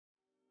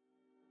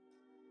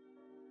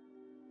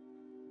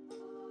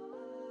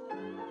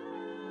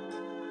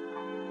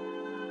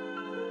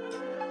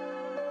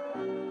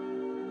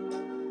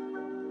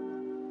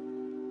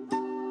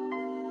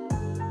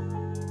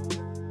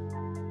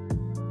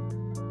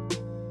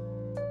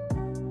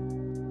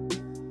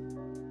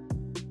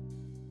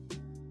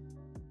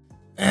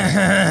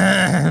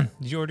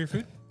Did you order your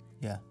food?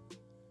 Yeah.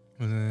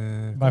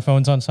 My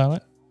phone's on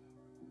silent.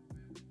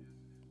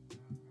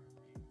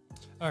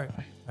 All right.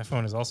 My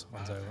phone is also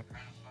on silent.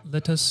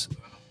 Let us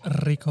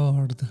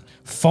record.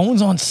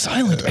 Phone's on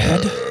silent,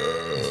 Ed.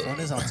 His phone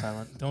is on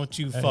silent. Don't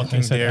you I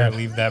fucking said dare that.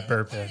 leave that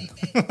burp in.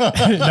 No,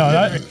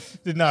 that,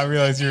 Did not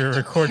realize you were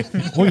recording.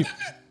 wait.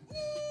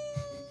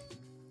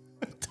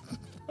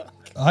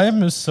 I am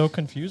just so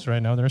confused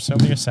right now. There are so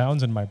many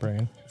sounds in my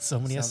brain. So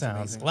many Sounds sounds.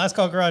 amazing. Last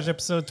Call Garage,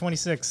 episode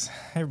 26.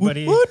 Hey,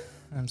 everybody. What?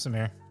 I'm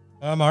Samir.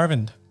 I'm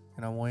Arvind.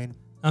 And I'm Wayne.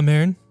 I'm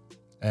Aaron.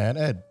 And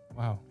Ed.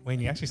 Wow. Wayne,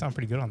 you actually sound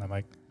pretty good on that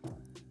mic.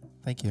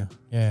 Thank you.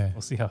 Yeah.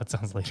 We'll see how it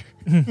sounds later.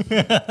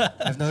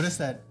 I've noticed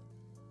that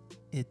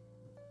it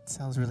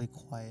sounds really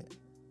quiet.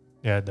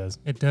 Yeah, it does.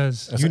 It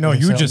does. That's You know,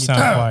 you ASMR. just sound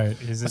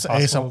quiet. Is it That's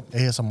possible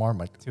ASMR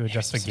mic. to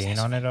adjust the gain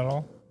on it at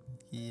all?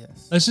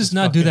 Yes. Let's just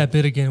not do that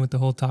bit again with the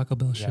whole Taco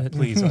Bell Yeah, shit.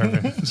 please,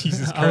 Arvin.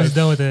 Jesus I was Christ.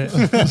 done with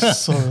it.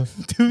 So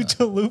Two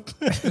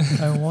chalup.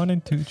 I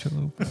wanted two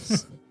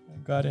chalupas. I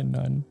got it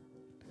none.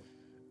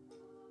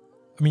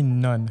 I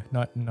mean, none.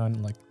 Not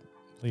none like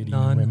Lady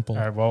None. Wimple.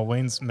 All right, well,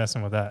 Wayne's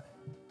messing with that.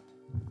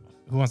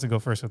 Who wants to go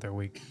first with their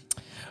week?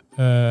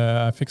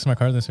 I fixed my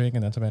car this week,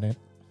 and that's about it.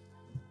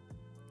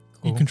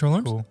 You control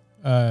arms? Cool.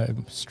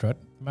 Strut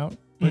mount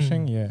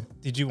pushing? Yeah.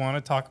 Did you want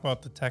to talk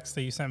about the text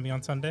that you sent me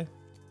on Sunday?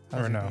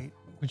 How's Or your no? date?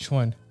 Which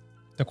one?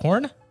 The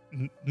corn?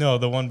 No,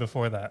 the one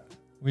before that.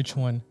 Which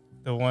one?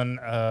 The one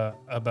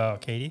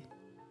about Katie.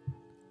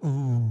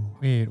 Ooh.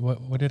 Wait,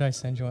 what did I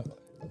send you on?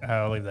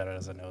 I'll leave that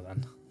as a no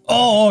then.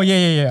 Oh,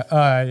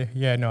 yeah.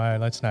 Yeah, no,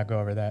 let's not go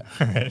over that.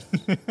 All right.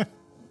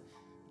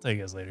 Tell you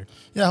guys later.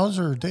 yeah, how was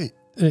your date?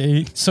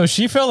 So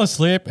she fell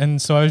asleep,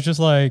 and so I was just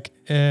like,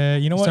 you know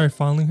You what? started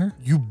fondling her?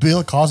 You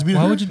Bill Cosby?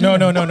 Why would you do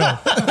No, that?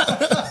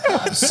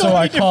 no. So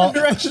I called.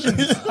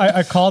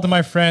 I called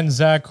my friend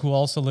Zach, who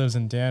also lives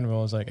in Danville.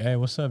 I was like, "Hey,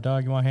 what's up,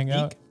 dog? You want to hang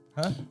out?"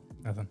 Huh?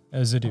 Nothing.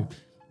 As I do.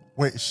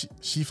 Wait,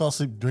 she fell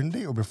asleep during the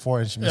date or before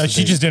and she missed the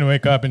She date? just didn't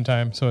wake up in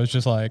time, so it's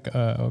just like,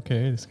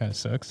 okay, this kind of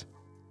sucks.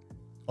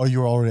 Oh, you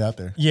were already out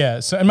there. Yeah.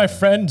 So, and my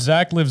friend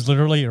Zach lives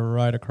literally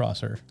right across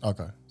her.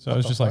 Okay. So I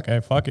was just like, "Hey,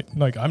 fuck it."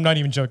 Like, I'm not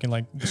even joking.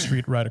 Like, the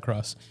street right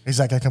across. Hey,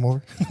 Zach, can I come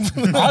over?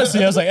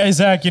 Honestly, I was like, "Hey,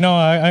 Zach, you know,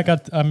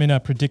 I'm in a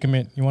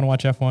predicament. You want to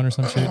watch F1 or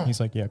some shit?" And he's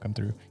like, "Yeah, come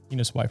through." He and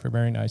his wife are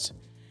very nice.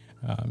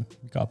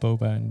 We got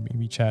boba and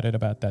we chatted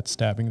about that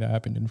stabbing that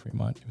happened in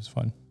Fremont. It was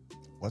fun.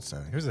 What's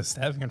that? Here's a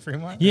stabbing in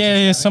Fremont.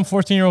 Yeah. Some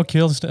 14-year-old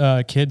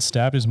kid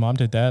stabbed his mom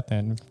to death,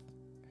 and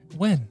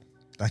When?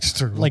 I just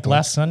turned like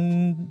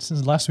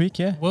since last week,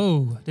 yeah.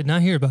 Whoa. Did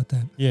not hear about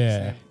that.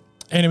 Yeah. Same.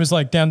 And it was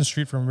like down the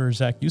street from where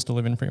Zach used to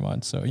live in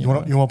Fremont. So You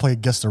want to play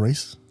Guess the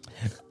Race?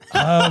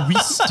 we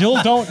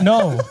still don't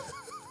know.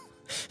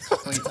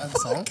 Wait, it's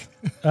unsolved?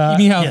 You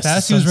mean how yes,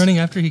 fast he was running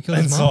after he killed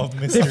his mom? Unsolved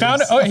They mysteries.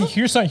 found. Oh, hey,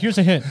 here's a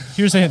hint.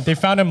 Here's a hint. They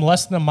found him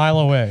less than a mile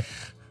away.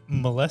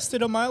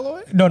 Molested a mile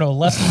away? No,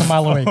 less than a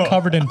mile away,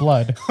 covered in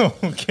blood.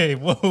 Okay,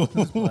 whoa.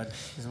 Blood.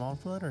 His mom's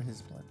blood or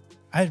his blood?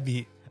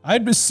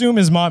 I'd assume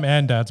his mom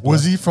and dad's blood.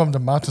 Was he from the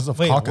mountains of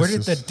Wait,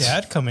 Caucasus? where did the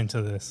dad come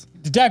into this?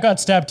 The dad got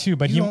stabbed too,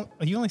 but You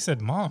only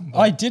said mom.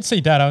 I did say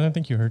dad. I don't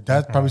think you heard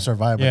that. Dad probably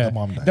survived, but Yeah, the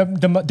mom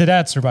died. the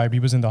dad survived. He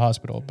was in the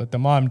hospital, but the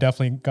mom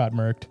definitely got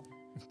murked.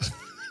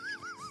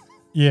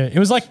 Yeah, it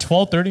was like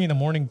 12:30 in the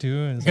morning too.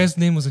 And The guy's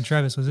name wasn't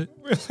Travis, was it?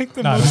 We're like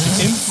the Nah,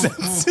 most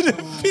insensitive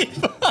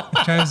people.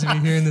 Travis, if you're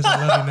hearing this,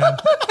 I love you,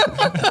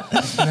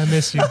 man. And I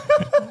miss you.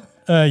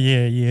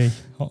 yeah.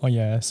 Oh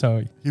yeah.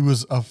 So He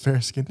was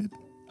fair-skinned?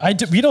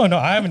 we don't know.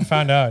 I haven't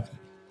found out.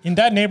 In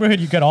that neighborhood,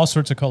 you get all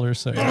sorts of colors.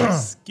 So yeah.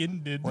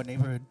 Skinned. What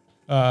neighborhood?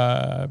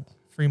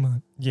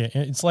 Fremont. Yeah,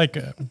 it's like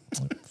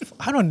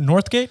I don't know,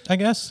 Northgate, I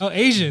guess. Oh,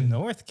 Asian.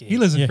 Northgate. He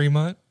lives in Yeah.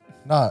 Fremont.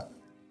 Nah.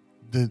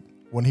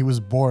 When he was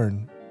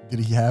born, did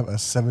he have a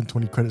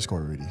 720 credit score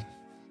already?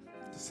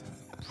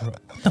 What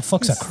the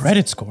fuck's a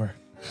credit score?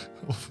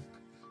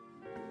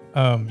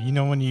 You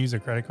know when you use a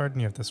credit card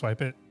and you have to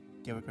swipe it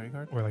Do you have a credit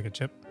card? or like a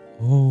chip?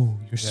 Oh,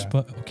 you're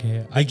Yeah. okay.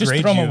 They I just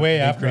grade throw them you- away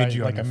they after grade I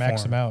you on like your I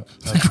max form. them out.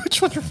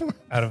 Which one? For?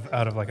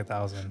 Out of like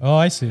 1,000. Oh,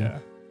 I see. Yeah.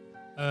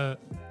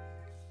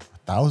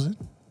 1,000?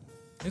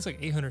 It's like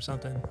 800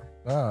 something.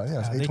 Ah, yeah,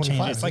 it's They change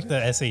 825. it. It's like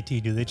the SAT,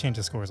 dude. They change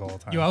the scores all the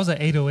time. Yo, I was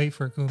at 808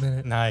 for a cool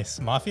minute. Nice.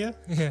 Mafia?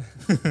 Yeah.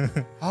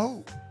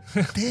 Oh,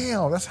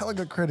 damn, that's hella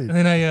good credit. And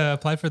then I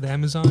applied for the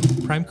Amazon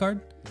Prime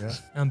card. Yeah.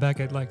 I'm back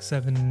at like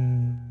Don't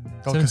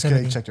because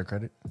 770. check your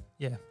credit.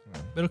 Yeah.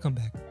 But it'll come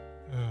back.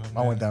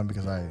 Mine went down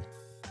because I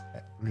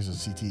was a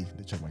CT.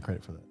 They checked my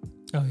credit for that.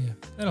 Oh, yeah.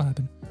 That'll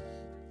happen.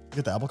 You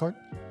get the Apple card?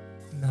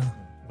 No.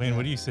 Wayne,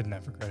 what are you sitting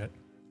at for credit?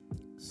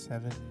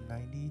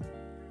 790.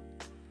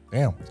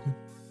 Damn.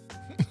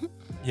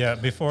 Yeah,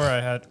 before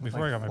I got my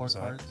four Passat.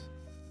 cards.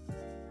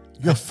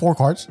 You have 4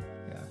 cards?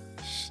 Yeah.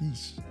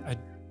 Sheesh. I-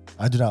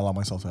 I do not allow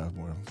myself to have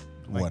more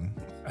than Like- one.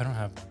 I don't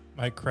have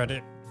my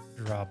credit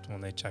dropped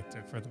when they checked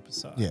it for the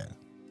Passat. Yeah.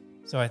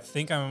 So I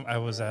think I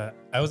was at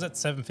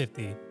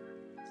 750,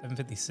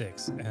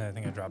 756, and I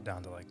think I dropped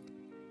down to like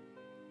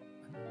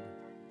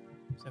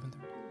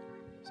 730,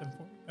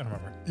 740. I don't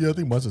remember. Yeah, I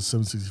think mine's a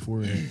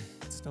 764.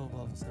 It's still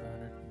above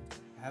 700.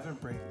 I haven't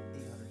break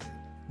 800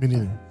 yet. Me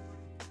neither.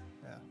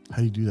 Yeah. How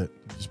do you do that?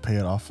 You just pay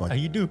it off How like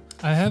you do?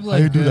 I have How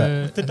like you do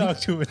that? The dog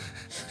to it.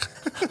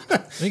 I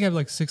think I have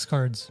like 6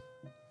 cards.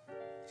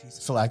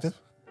 still active?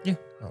 Yeah.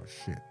 Oh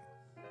shit.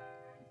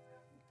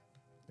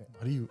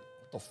 How do you?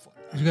 What the fuck?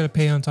 You got to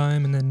pay on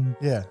time and then.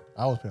 Yeah,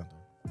 I always pay on time.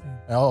 Yeah.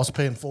 I always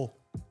pay in full.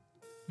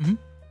 Mm-hmm.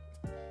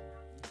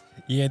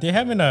 Yeah, they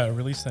haven't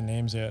released the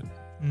names yet.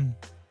 Mm.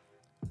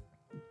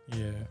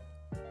 Yeah.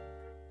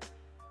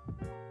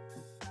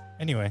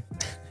 Anyway,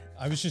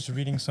 I was just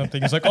reading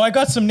something. It's like, oh, I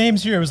got some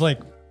names here. I was like,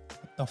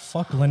 what the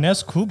fuck?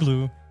 Linus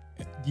Kublu,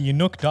 the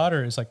Inuk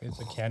daughter, is like, it's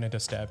a Canada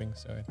stabbing,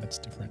 so that's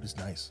different. It's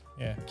nice.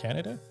 Yeah,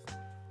 Canada?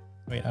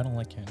 Wait, I don't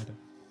like Canada.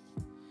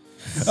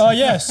 Oh,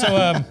 yeah,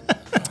 so,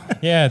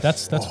 yeah,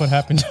 that's what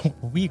happened.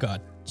 We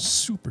got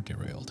super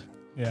derailed.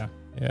 yeah.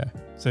 Yeah.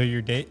 So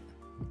your date?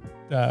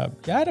 Yeah,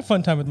 I had a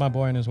fun time with my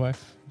boy and his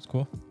wife. It was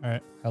cool. All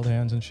right. Held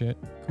hands and shit.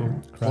 Cool.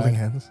 Holding Cried,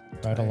 hands.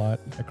 cried a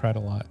lot. I cried a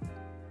lot.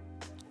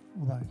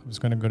 Why? I was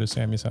going to go to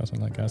Sammy's house and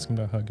like ask him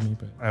to hug me,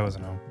 but I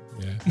wasn't home.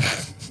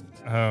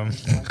 yeah.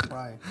 Why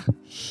cry?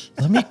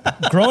 Let me,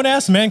 grown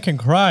ass men can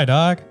cry,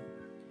 dog.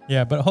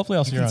 Yeah, but hopefully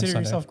I'll see You you on consider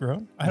Sunday. yourself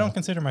grown? I don't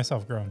consider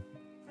myself grown.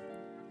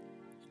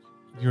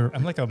 You're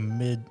I'm like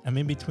I'm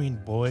in between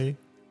boy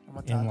I'm a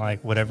and toddler.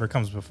 like whatever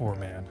comes before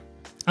man.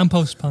 I'm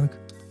post-punk.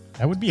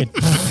 that would be a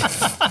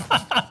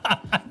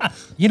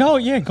You know,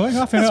 yeah, going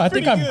off and I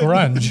think I'm pretty good.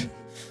 grunge.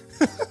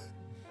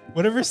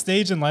 Whatever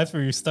stage in life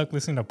where you're stuck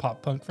listening to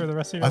pop punk for the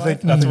rest of your I life,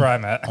 think- that's where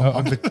I'm at.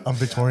 I'm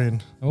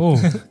Victorian. Oh,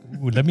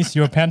 ooh, let me see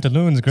your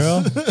pantaloons,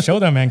 girl. Show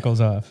them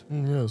ankles off.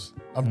 Yes.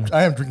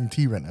 I am drinking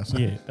tea right now. So.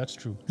 Yeah, that's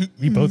true.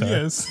 We both are.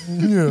 Yes.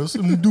 Yes,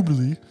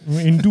 indubitably.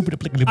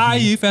 Indubitably. Are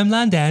you from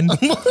London?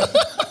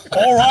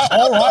 All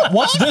right.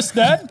 What's this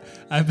then?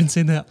 I've been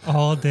saying that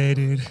all day,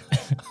 dude.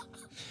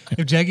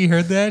 If Jackie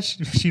heard that,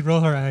 she'd roll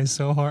her eyes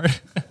so hard.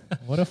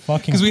 What a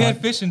fucking. Because we had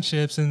pun- fish and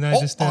chips, and I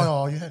Oh, just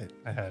oh, you had it.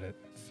 I had it.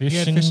 fish, you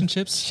had fish and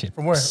chips.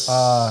 From where?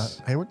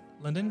 Hayward?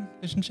 London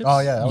fish and chips. Oh,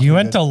 yeah. that was You pretty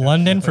went good. to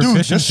London for Dude,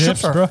 fish and those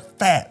chips, are bro.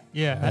 fat.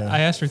 Yeah, I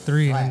asked for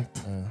 3, and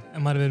it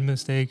might have been a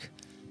mistake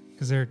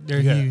because they're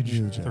Yeah. huge.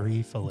 Huge. Yeah.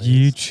 3 fillets.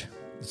 Huge.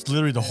 It's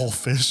literally the whole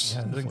fish.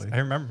 Yeah, I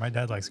remember my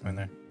dad likes going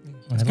there.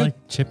 I good.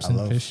 like chips I and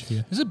love- fish.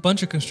 Yeah. There's a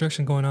bunch of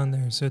construction going on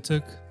there, so it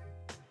took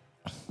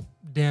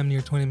damn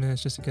near 20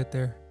 minutes just to get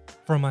there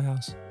from my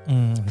house.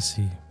 I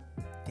see.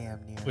 Damn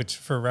near. Which,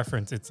 for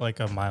reference, it's like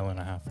 1.5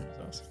 miles from his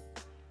house.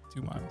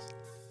 2 miles.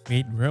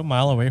 Wait, we're a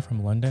mile away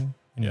from London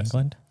in Yes.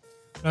 England.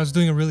 I was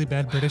doing a really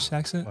bad British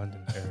accent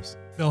London, Paris.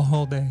 the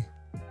whole day.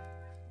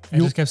 I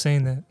You- just kept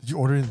saying that. Did you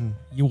order it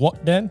You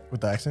what then?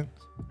 with the accent?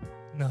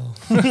 No,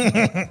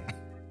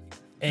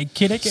 Hey,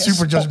 kid, I get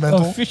Super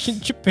judgmental. fish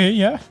and chip here,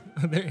 yeah.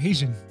 they're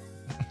Asian.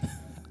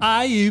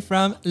 Are you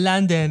from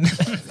London?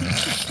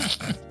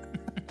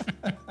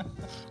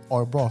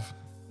 Or broth?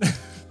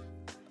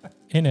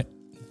 In it.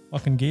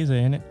 Fucking Giza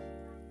in it.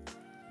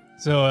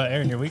 So,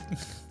 Aaron, your week?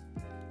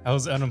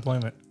 How's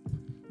unemployment?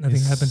 Nothing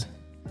It's- happened.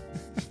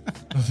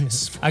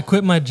 I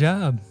quit my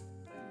job.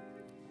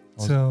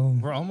 Oh. So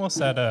We're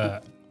almost at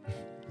a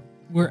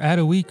we're at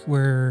a week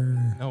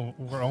where,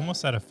 we're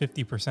almost at a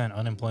 50%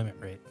 unemployment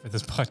rate for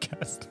this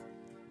podcast.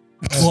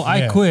 well, I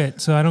Yeah. quit,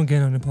 so I don't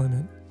get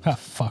unemployment. Ah,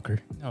 fucker.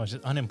 No, it's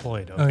just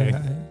unemployed. Oh, Okay,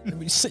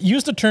 yeah.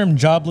 Use the term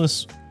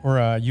jobless or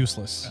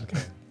useless.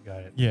 okay, got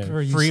it. Yeah.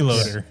 Or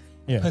useless. Freeloader.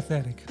 Yeah.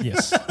 Pathetic.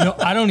 Yes. No,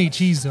 I don't eat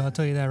cheese though. I'll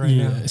tell you that right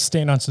yeah. now.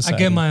 Staying on I society.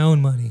 get my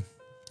own money.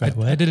 Wait,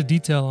 what? I did a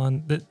detail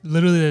on the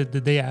literally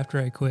the day after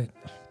I quit.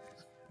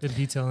 Did a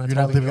detail on that. You're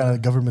not living on the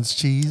government's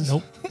cheese?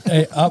 Nope.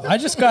 Hey, I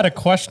just got a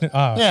question.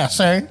 Yeah,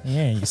 sorry.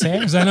 Yeah, you saying?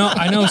 Because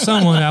I know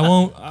someone I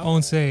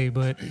won't say,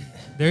 but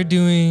they're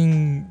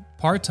doing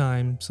part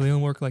time, so they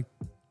only work like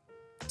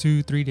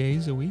 2-3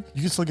 days a week,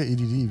 You can still get EDD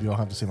if you don't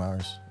have the same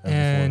hours. as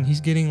and before.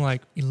 he's getting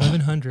like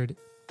 $1,100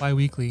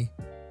 biweekly,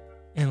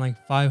 and like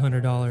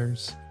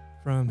 $500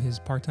 from his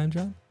part time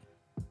job.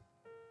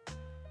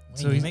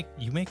 So So you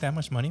he's- make that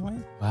much money,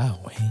 Wayne? Wow,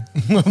 Wayne.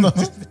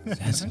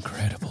 That's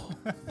incredible.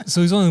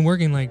 So he's only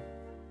working like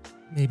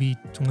maybe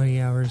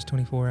 20 hours,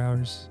 24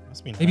 hours,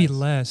 Must be maybe nice.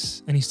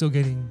 less, and he's still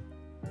getting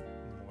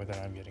More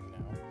than I'm getting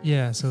now.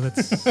 yeah. So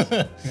that's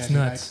it's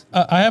nuts.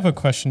 I have a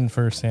question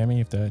for Sammy,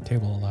 if the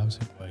table allows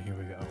it. But here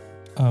we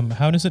go.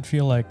 How does it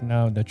feel like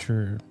now that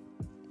your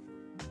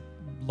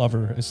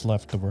lover has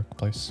left the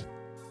workplace,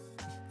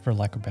 for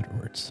lack of better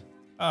words?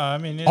 I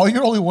mean, Oh,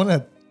 you're only one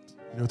at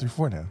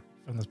 034 now.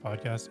 from this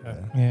podcast,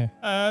 yeah.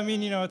 Yeah. I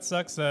mean, it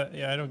sucks that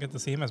I don't get to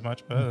see him as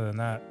much. But other than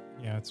that,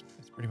 it's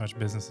pretty much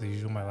business as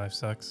usual. My life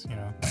sucks.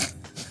 No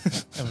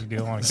big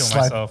deal. I want to kill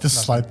myself.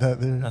 Just slide that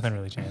there. Nothing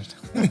really changed.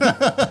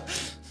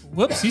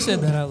 Whoops, he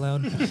said that out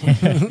loud.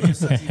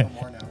 It's even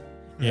more now.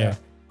 Yeah.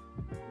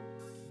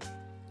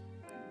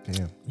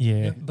 Damn.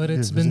 Yeah. But You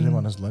it's gonna visit him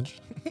on been his lunch?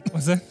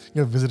 what's that?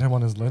 You gonna visit him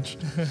on his lunch?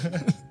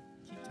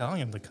 Keep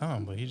telling him to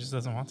come, but he just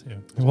doesn't want to.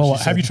 Well,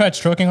 she have you said. tried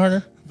stroking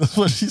harder? That's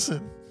what she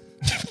said.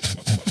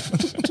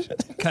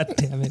 God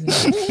damn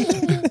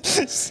it!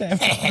 Sam.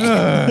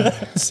 Well,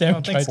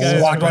 Sam thanks, tried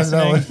guys, Walk for right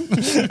down.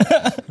 listening.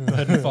 Go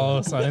ahead and follow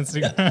us on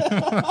Instagram.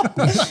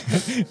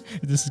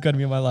 This is gonna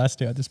be my last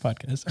day on this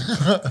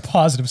podcast.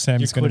 Positive Sam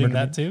You're is gonna quitting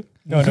murder that me. too?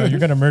 No, you're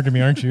gonna murder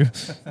me, aren't you?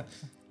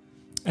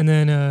 And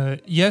then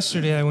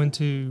yesterday I went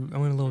a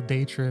little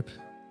day trip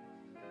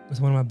with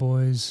one of my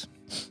boys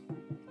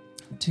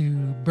to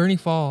Bernie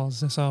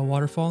Falls. I saw a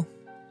waterfall.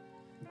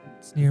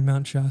 It's near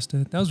Mount Shasta.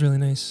 That was really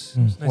nice.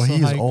 Mm. Nice Well, he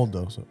little is hike. old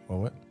though. So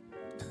what?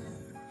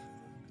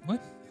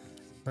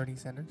 Bernie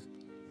Sanders.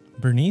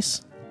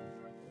 Bernice?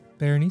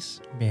 Bernice.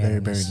 Very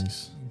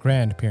nice.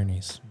 Grand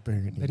Pyrenees.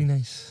 Very Very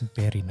nice.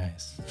 Very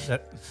nice.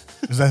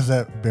 Is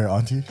that Bear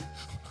Auntie?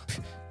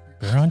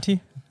 Bear auntie?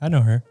 I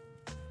know her.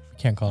 We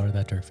can't call her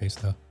that to her face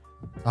though.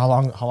 How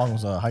long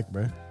was the hike,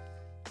 bro?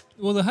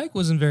 Well, the hike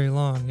wasn't very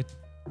long.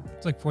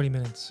 It's like 40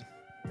 minutes.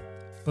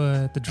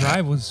 But the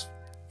drive was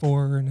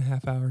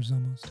 4.5 hours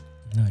almost.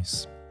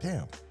 Nice.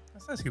 Damn.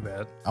 That's not too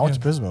bad. I went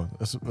Yeah. to Pismo.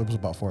 It was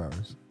about 4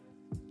 hours.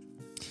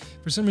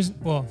 For some reason,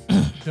 well,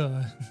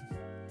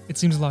 it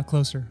seems a lot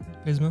closer.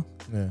 Pismo.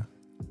 Yeah.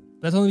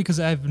 That's only because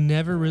I've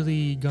never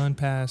really gone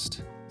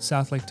past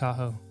South Lake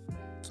Tahoe,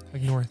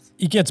 like north.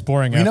 It gets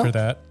boring Reno? after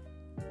that.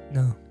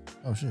 No.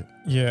 Oh shit.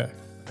 Yeah.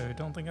 I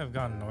don't think I've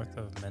gone north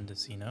of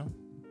Mendocino,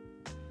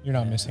 You're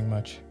not Yeah. missing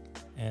much.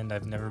 and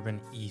I've never been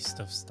east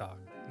of Stock.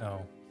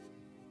 No.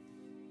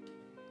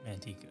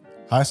 Manteca.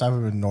 Highest I've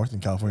ever been north in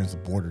California is the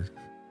border.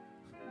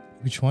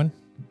 Which one?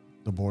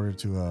 The border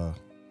to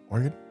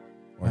Oregon.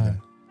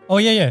 Oregon. Oh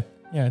yeah.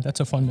 Yeah, that's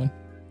a fun one.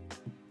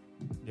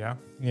 Yeah.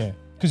 Yeah.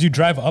 Because you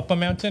drive up a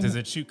mountain. Does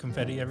it shoot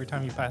confetti every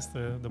time you pass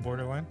the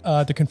borderline?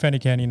 The Confetti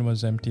Canyon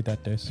was empty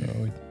that day, so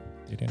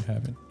they didn't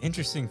have it.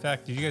 Interesting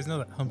fact. Did you guys know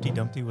that Humpty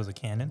Dumpty was a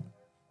cannon?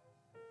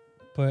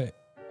 But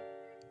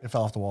It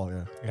fell off the wall.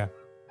 Yeah.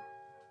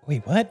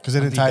 wait, what? Because they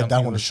didn't Humpty tie it down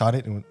Dumpty when they was- shot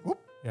it. And went, whoop.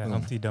 Yeah, Mm.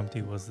 Humpty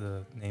Dumpty was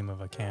the name of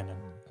a cannon.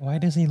 Why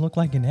does he look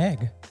like an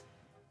egg?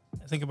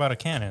 Think about a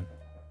cannon.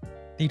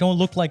 They don't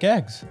look like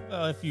eggs.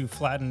 Well, if you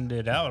flattened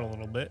it out a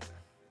little bit.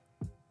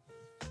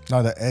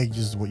 No, the egg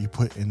is what you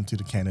put into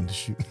the cannon to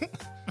shoot.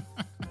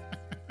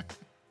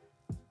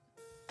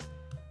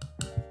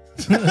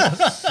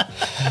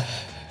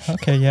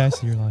 Okay, yeah, I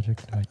see your logic.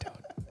 No, I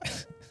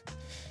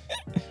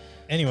don't.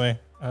 Anyway,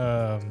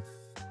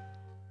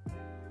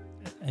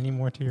 any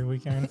more to your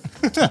weekend?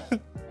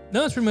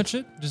 No, that's pretty much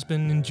it. Just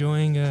been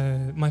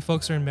enjoying. My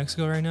folks are in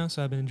Mexico right now,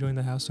 so I've been enjoying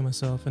the house to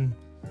myself. And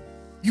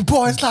You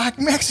boys like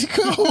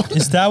Mexico.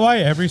 Is that why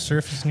every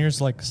surface near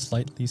is like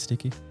slightly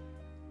sticky?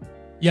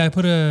 yeah, I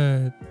put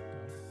a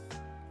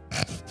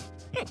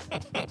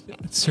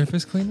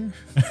surface cleaner.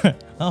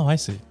 Oh, I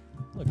see.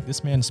 Look,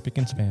 this man's spick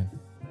and span.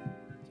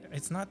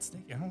 It's not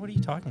sticky. I don't know what are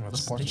you talking about?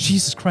 That's part- Sticky.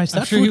 Jesus Christ,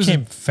 I'm that sure he food was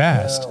came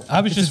fast. Yeah. I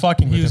was just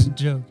fucking He with was him.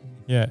 joking.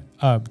 Yeah,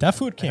 that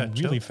food I came had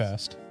really jokes.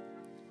 fast.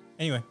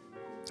 Anyway,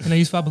 And I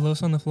use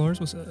Fabuloso on the floors.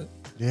 What's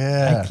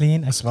Yeah. I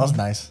clean. It smells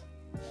nice.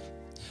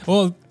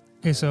 Well,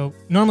 okay, so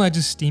normally I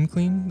just steam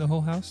clean the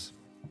whole house,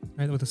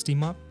 right, with a steam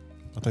mop.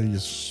 I thought you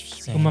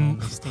just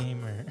sand,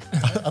 steam, or I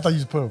thought you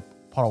just put a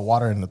pot of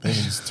water in the thing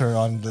and just turn it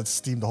on and let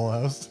steam the whole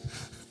house.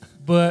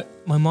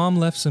 But my mom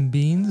left some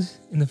beans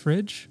in the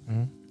fridge.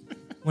 Mhm.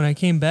 When I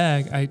came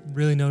back, I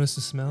really noticed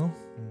the smell.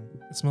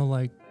 It smelled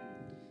like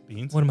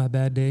beans. one of my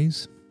bad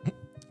days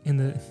in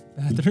the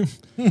bathroom.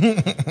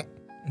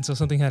 And so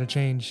something had to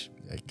change.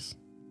 Yikes.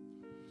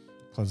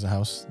 Cleanse the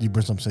house. Do you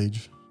burn some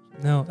sage?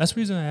 No, that's the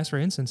reason I asked for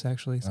incense,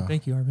 actually. So Oh.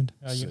 thank you, Arvind.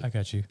 I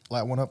got you.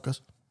 Light one up,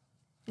 Gus.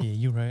 Yeah,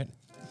 you right.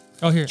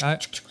 Oh, here.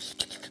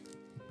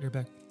 You're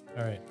back.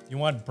 All right. You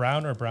want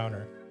brown or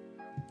browner?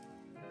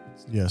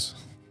 Yes.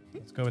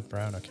 Let's go with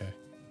brown. Okay.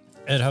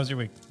 Ed, how was your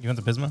week? You went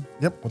to Pismo?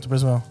 Yep. Went to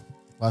Pismo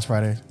last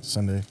Friday,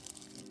 Sunday.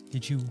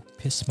 Did you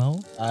piss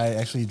Mo? I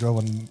actually drove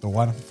on the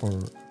one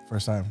for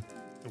first time.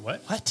 The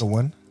what? What? The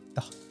one.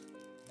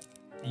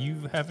 You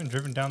haven't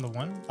driven down the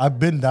one? I've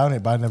been down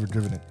it, but I've never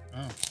driven it.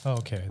 Oh,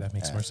 okay. That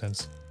makes Yeah. more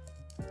sense.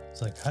 It's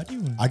like, how do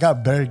you? I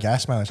got better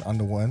gas mileage on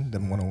the one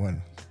than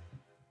 101.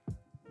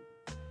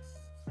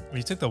 Well,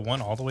 you took the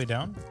one all the way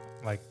down,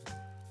 like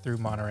through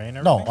Monterey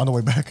and No, everything. on the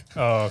way back.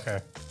 Oh, okay.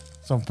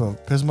 So from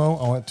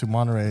Pismo, I went to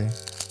Monterey,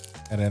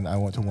 and then I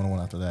went to 101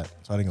 after that.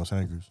 So I didn't go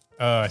Santa Cruz.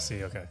 Oh, I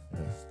see. Okay.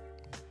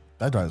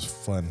 That drive was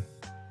fun.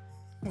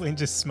 Wayne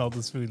just smelled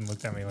his food and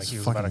looked at me like It's he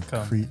was about to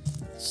come.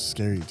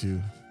 Scary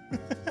too.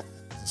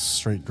 It's a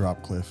straight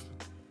drop cliff.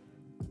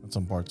 At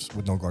some parts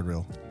with no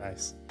guardrail.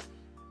 Nice.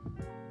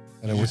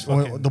 And You it was, just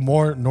fucking- the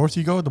more north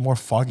you go, the more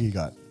foggy it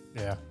got.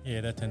 Yeah.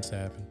 Yeah, that tends to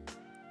happen.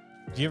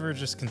 Do you ever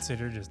just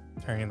consider just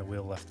turning the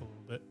wheel left a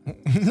little bit?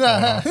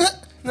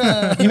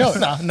 You know,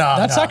 that's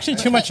nah. actually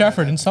too much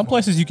effort. In some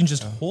places, you can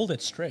just hold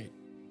it straight.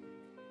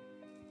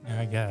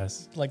 Yeah, I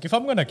guess. Like, if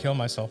I'm gonna kill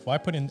myself, why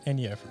put in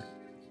any effort?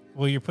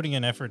 Well, you're putting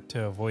in effort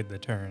to avoid the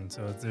turn,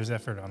 so there's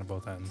effort on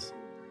both ends.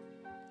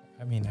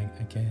 I mean,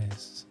 I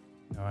guess.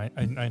 No, I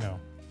know.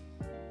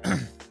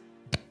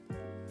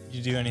 Did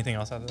you do anything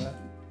else after that?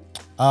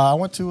 I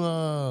went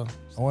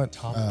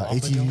Top off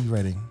ATV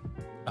riding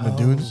in the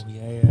dunes,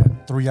 Yeah, yeah.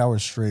 3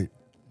 hours straight.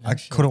 I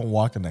shit. couldn't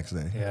walk the next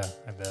day. Yeah,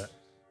 I bet.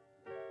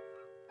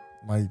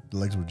 My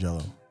legs were jello.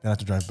 Then I had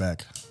to drive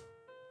back.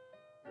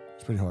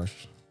 It's pretty harsh.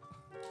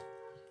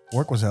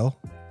 Work was hell.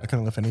 I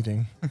couldn't lift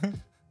anything.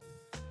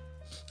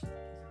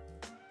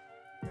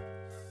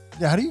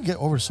 Yeah, how do you get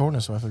over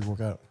soreness after you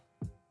work out?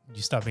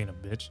 You stop being a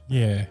bitch.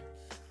 Yeah.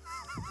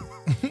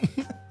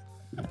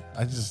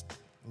 I just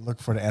look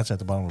for the answer at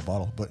the bottom of the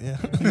bottle. But yeah.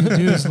 What you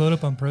do is load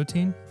up on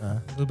protein, Uh,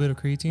 a little bit of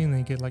creatine, and then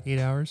you get like 8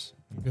 hours.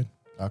 You're good.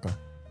 okay.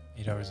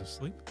 8 hours of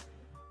sleep.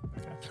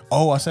 Okay.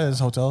 Oh, I said this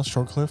hotel,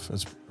 Short Cliff.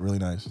 It's really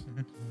nice.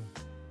 Mhm.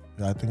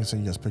 Yeah, I think I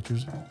sent you guys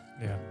pictures.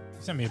 Yeah.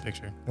 You sent me a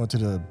picture. I went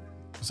to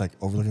it's like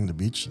overlooking the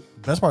beach.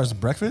 Best part is the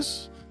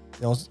breakfast.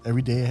 It was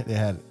every day they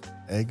had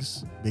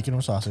eggs, bacon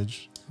or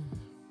sausage,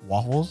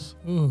 waffles,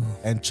 Ooh.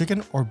 and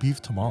chicken or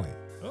beef tamale.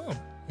 Oh,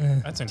 Eh.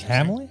 that's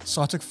interesting. Tamale?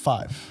 So I took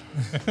 5.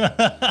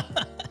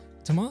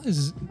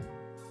 Tamales.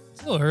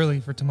 It's a little early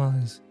for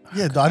tamales.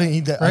 Yeah, I didn't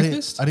eat that.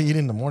 Breakfast? I didn't eat it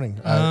in the morning.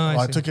 Oh, I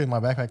I see. took it in my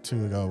backpack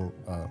to go.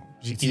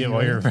 Did you eat it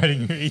while you were riding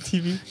your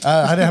ATV?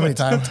 I didn't have any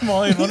time.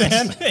 Tamale in one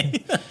hand.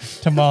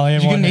 Tamale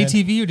in Did you get one an hand.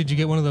 ATV or did you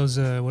get one of those?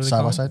 What are they Side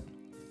by called? side,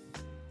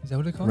 Is that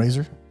what they call?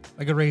 Razor.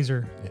 Like a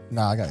razor. Yeah.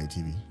 Nah, I got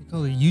ATV. They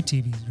call it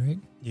UTVs, right?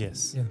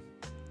 Yes. Yeah.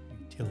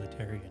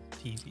 Utilitarian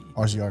TV.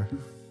 RZR.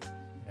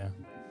 Yeah.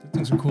 Those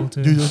things are cool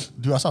too.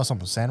 Dude, I saw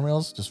some sand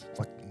rails just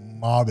fucking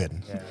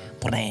mobbing. Yeah.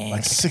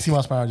 Like 60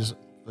 miles per hour, just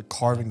like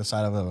carving the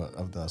side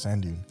of the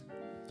sand dune.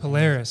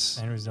 Polaris.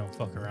 Sanders don't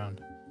fuck around.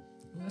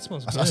 Well, that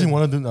smells I good. seen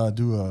one of them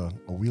do a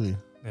wheelie.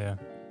 Yeah.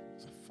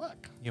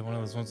 Fuck. You get one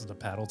of those ones with the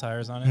paddle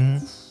tires on it.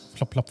 Mm-hmm.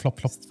 Flop, flop, flop,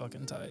 flop. It's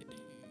fucking tight.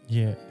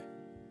 Yeah.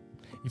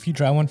 If you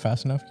drive one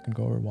fast enough, you can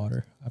go over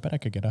water. I bet I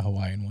could get a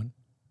Hawaiian one.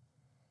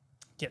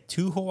 Get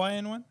 2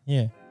 Hawaiian one?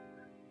 Yeah.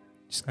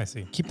 I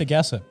see. Keep the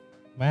gas up.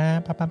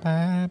 Wah, pa, pa,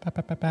 pa, pa,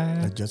 pa, pa, pa.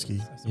 Like jet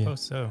ski. I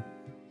suppose so.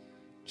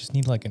 Just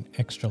need like an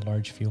extra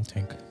large fuel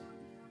tank.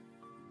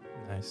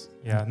 Nice.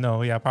 Yeah.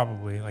 No. Yeah.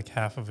 Probably like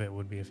half of it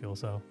would be a fuel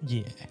cell.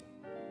 Yeah.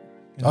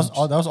 That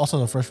was also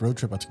the first road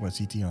trip I took my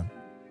CT on.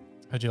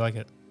 How'd you like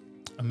it?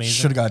 Amazing.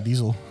 Should have got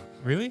diesel.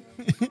 Really?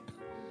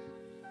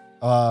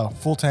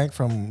 Full tank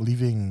from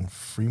leaving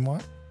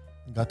Fremont.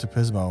 Got to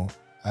Pismo.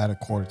 I had a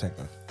quarter tank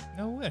left.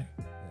 No way.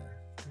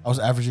 I was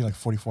averaging like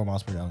 44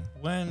 miles per gallon.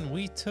 When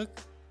we took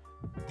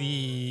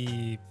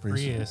the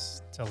Prius.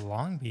 Prius to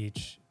Long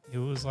Beach, it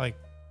was like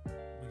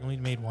we only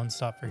made 1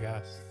 stop for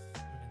gas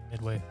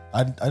midway,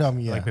 I mean,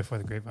 yeah. like before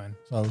the Grapevine.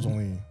 So I was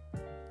only,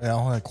 I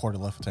only had a quarter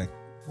left tank.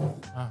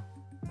 Wow.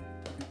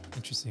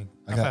 Interesting.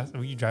 I How got- fast?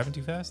 Were you driving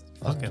too fast?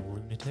 I was- Fucking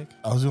lunatic.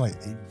 I was doing like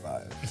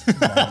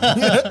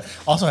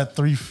 85. Also had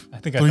three I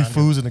think I three found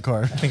your- foos in the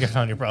car. I think I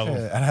found your problem.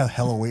 Yeah, I had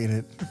hella weight in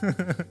it.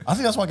 I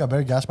think that's why I got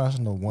better gas mileage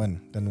than the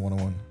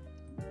 101.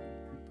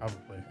 Probably.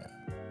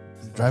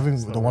 Driving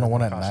Slower, the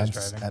 101 at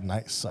cautious night driving. at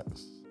night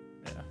sucks.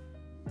 Yeah.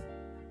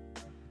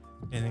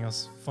 Anything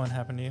else fun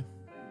happened to you?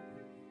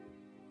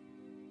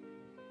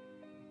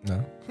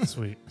 No,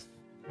 Sweet.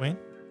 Wayne?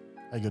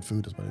 I had good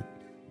food. That's about it.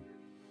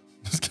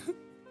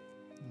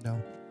 No.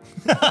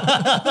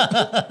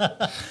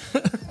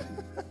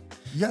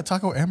 You got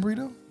taco and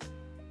burrito?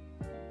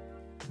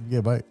 You get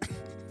a bite.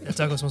 That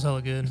taco smells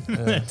hella good.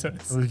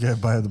 You get a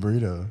bite of the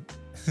burrito.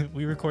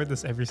 We record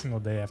this every single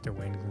day after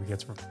Wayne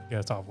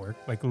gets off work,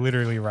 like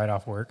literally right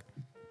off work.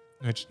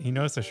 Which he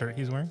knows the shirt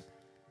he's wearing.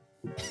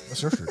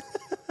 That's your shirt.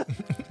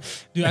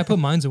 Dude, I put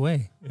mines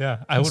away.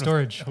 Yeah, In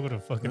storage. I would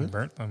have fucking Really?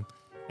 burnt them.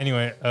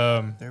 Anyway,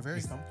 They're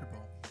very comfortable.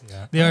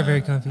 yeah, They are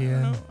very comfy, I don't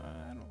yeah. know.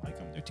 I don't like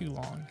them. They're too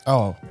long.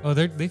 Oh, Oh,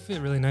 they fit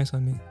really nice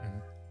on me.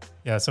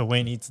 Yeah, so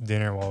Wayne eats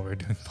dinner while we're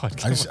doing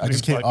podcast. I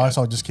just came. I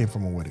just came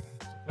from a wedding.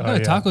 What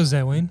kind of tacos is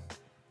that, Wayne?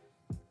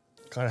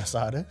 Carne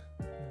asada.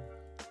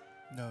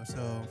 No, so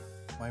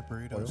my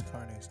burrito is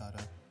carne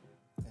asada,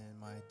 and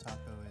my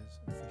taco is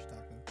a fish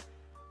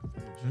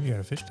taco. You got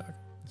a fish taco.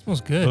 It smells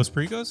good. Those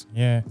Pericos?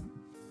 Yeah.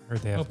 I heard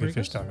they have Oh, good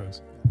fish Pericos?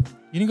 tacos.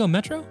 You didn't go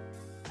Metro?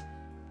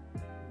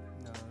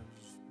 No,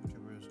 just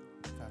whichever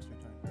is faster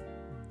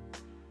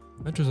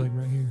time. Metro's like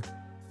right here.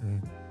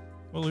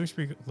 Well, Los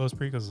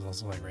Pericos is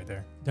also like right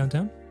there.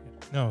 Downtown?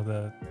 No,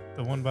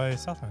 the one by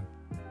Southland.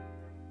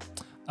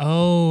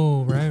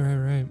 Oh,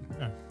 right.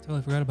 Yeah.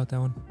 Totally forgot about that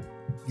one.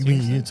 You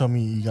mean you didn't tell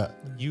me you got?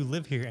 You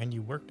live here and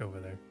you worked over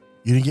there.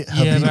 You didn't get.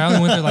 Yeah, but I Habib,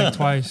 only went there like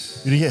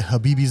twice. you didn't get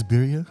Habibi's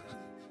birria.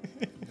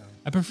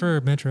 I prefer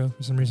Metro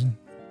for some reason.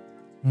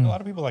 A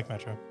lot of people like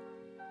Metro.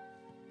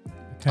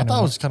 I thought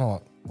it was kind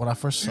of when I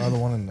first saw the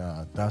one in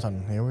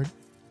downtown Hayward.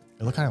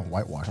 It looked kind of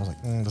whitewashed. I was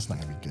like, that's not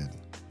gonna be good.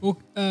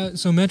 Well,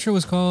 so Metro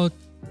was called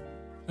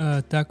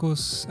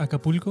Tacos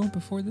Acapulco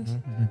before this,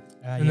 Mhm.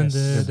 and then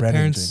The the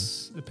branding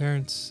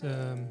parents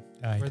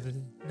Died. were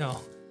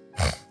no,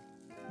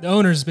 the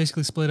owners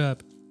basically split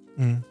up,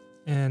 Mm.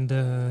 and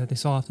they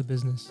saw off the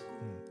business.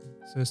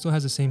 So it still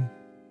has the same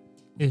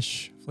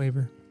ish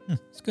flavor.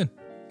 It's good.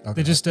 Okay.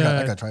 They just, I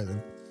gotta try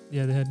them.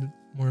 Yeah, they had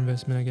more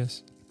investment, I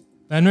guess.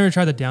 But I've never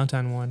tried the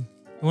downtown one.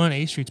 The one on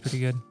A Street's pretty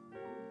good.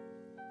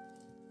 I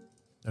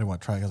didn't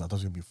want to try because I thought it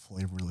was gonna be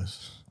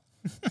flavorless.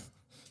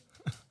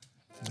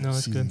 No,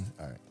 it's good. Seasoning.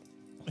 All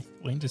right.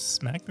 Wayne just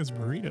smacked this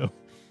burrito.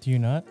 Do you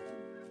not?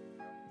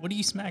 What do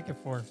you smack it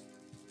for?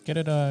 Get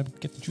it.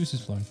 Get the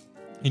juices flowing.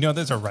 You know,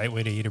 there's a right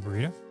way to eat a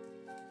burrito.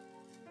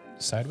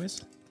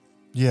 Sideways.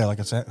 Yeah, like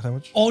a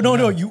sandwich. Oh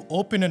no, you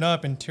open it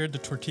up and tear the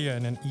tortilla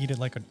and then eat it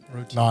like a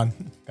roti. Non.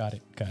 Got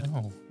it.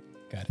 Oh,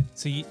 Got it.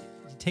 so you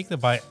take the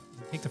bite, you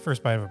take the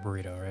first bite of a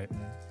burrito, right?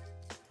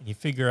 And you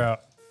figure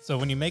out. So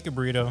when you make a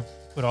burrito,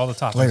 put all the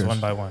toppings Layers. one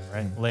by one,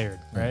 right? Layered,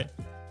 right?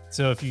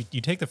 So if you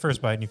take the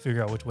first bite and you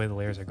figure out which way the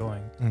layers are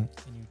going, and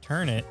you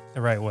turn it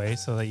the right way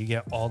so that you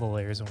get all the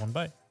layers in one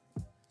bite.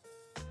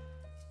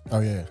 Oh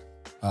yeah.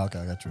 Oh, okay,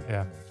 I got you.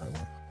 Yeah.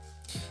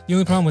 The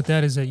only problem with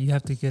that is that you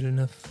have to get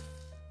enough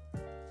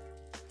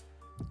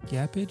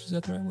gappage. Is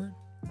that the right word?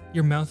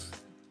 Your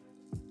mouth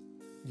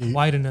Yeah,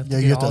 wide enough yeah,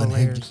 to you get have to all the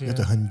unhinge. layers. You Yeah.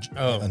 have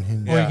to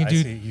unhinge. Or you can I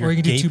do- see. or You're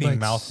you can do two gaping bites.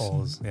 mouth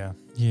holes. Yeah.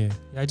 Yeah.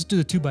 Yeah, I just do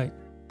the 2 bite.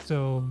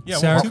 So Yeah,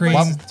 sour well, 2 cream,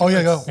 bites. Oh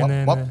yeah, go. and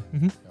then Wop.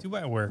 mhm. 2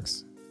 bite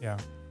works. Yeah.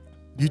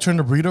 Do you turn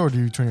the burrito or do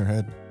you turn your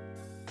head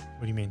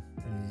What do you mean?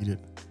 when you eat it?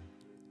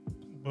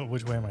 But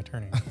which way am I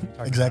turning? What are you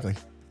talking Exactly.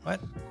 about?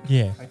 What?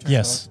 Yeah. I turn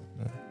Yes.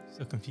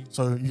 So confused.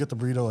 So you get the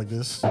burrito like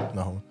this?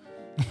 No.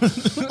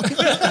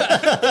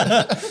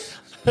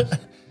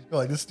 Go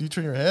like this. Do you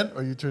turn your head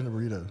or you turn the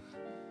burrito?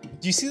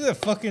 Do you see the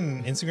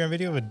fucking Instagram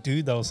video of a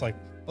dude that was like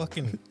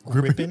fucking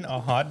Gripping? gripping a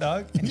hot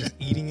dog and just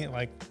eating it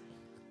like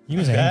He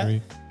was Like that?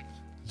 angry.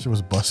 Shit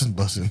was busting.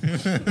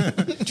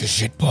 Just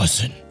shit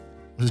bussin'.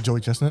 Was it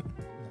Joey Chestnut?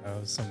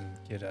 some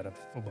kid at a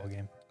football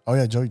game. Oh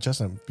yeah, Joey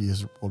Chestnut beat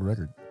his old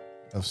record.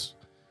 His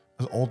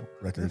old Who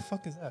the record.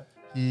 fuck is that?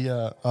 He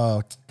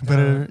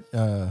competitor.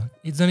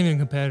 It's not even a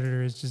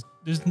competitor. It's just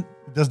there's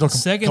There's no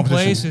second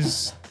place competition.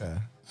 is Yeah.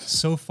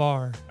 so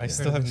far. I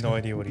still have no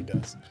idea what he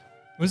does.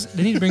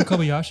 They need to bring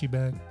Kobayashi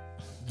back.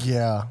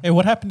 Yeah. Hey,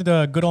 what happened to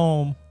the good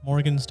old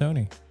Morgan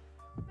Stoney?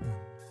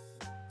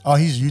 Oh,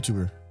 he's a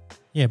YouTuber.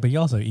 Yeah, but he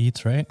also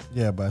eats, right?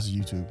 Yeah, but it's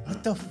YouTube.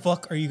 What the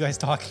fuck are you guys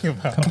talking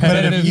about?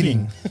 Competitive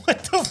eating. What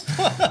the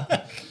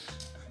fuck?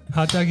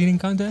 Hot dog eating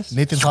contest.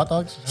 Nathan's Hot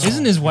Dogs?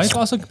 Isn't his wife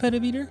also a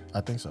competitive eater? I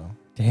think so.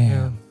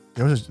 Damn.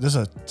 There's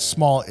a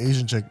small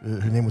Asian chick.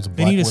 Her name was Black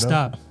They need to Widow.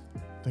 stop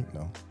I think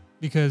no.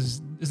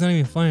 because it's not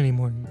even fun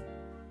anymore.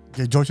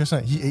 Yeah, Joey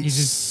Chestnut. He ate He's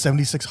just-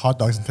 76 hot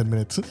dogs in 10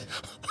 minutes.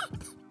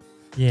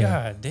 Yeah.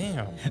 God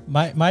damn.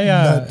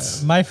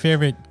 Nuts. My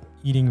favorite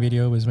eating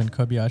video was when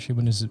Kobayashi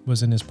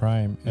was in his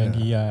prime and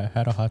Yeah. he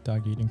had a hot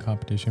dog eating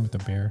competition with a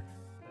bear.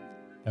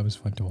 That was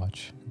fun to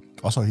watch.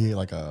 Also, he ate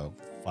like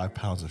 5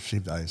 pounds of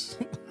shaved ice.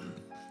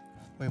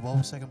 Wait, what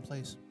was second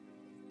place?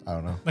 I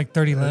don't know. Like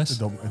 30 It less.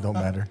 don't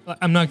matter.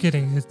 I'm not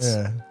kidding. It's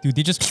Yeah. Dude,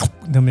 they just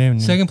them in.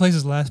 second place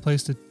is last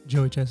place to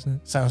Joey Chestnut.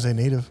 San Jose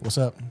native. What's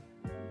up?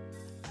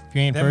 If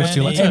you ain't That first, man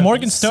you're like, ate hey,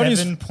 Morgan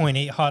Stoney's.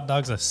 7.8 hot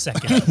dogs a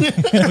second.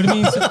 What do you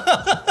mean?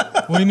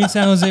 What do you mean,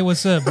 San Jose?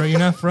 What's up, bro? You're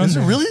not from Is it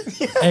there. really?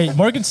 Hey,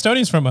 Morgan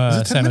Stoney's from Is it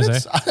 10 San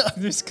minutes?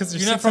 Jose. Because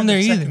You're not from there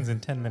either. seconds in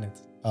 10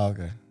 minutes. Oh,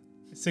 okay.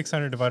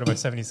 600 divided by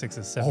 76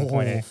 is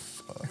 7.8.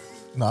 fuck.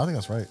 No, I think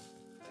that's right.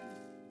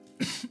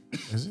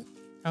 Is it?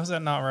 How's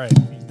that not right?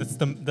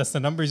 That's the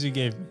numbers you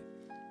gave me.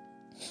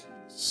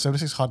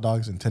 76 hot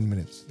dogs in 10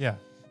 minutes. Yeah.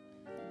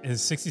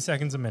 Is 60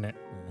 seconds a minute.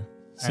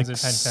 Times it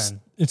times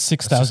 10. It's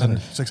 6,000.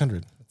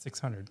 600. That's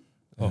 600.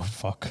 Oh,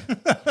 fuck.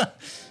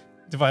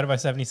 Divided by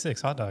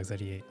 76 hot dogs that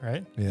he ate,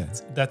 right? Yeah.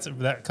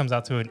 That comes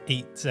out to an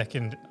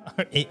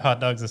 8 hot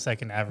dogs a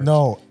second average.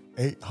 No,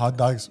 8 hot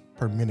dogs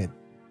per minute.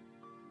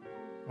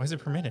 Why is it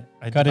per minute?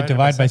 I Got to divided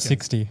divide by seconds.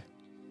 60.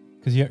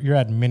 Because you're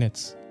at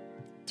minutes.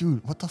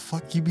 Dude, what the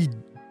fuck? You be I'm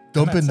at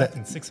dumping that.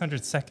 seconds,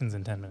 600 seconds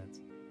in 10 minutes.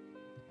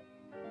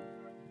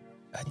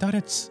 I thought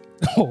it's.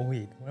 Oh,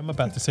 wait. What I'm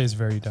about to say is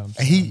very dumb.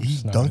 He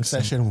Just not dunks listen.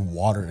 that shit in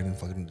water and then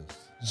fucking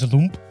just.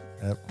 Zaloomp.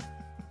 Yep.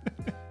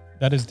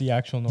 That is the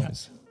actual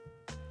noise.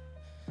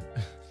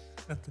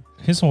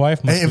 His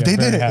wife must Hey, if be they a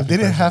very didn't, if happy they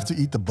didn't person. have to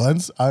eat the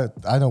buns, I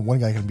know one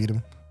guy can beat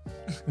him.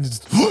 And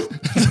just, I'm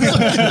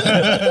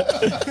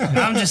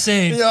just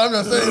saying. yeah, I'm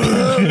not saying.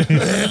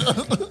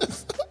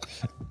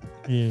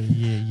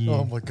 Yeah.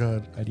 Oh my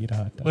god, I'd eat a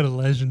hot dog. What a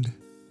legend.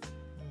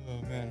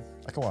 Oh, man.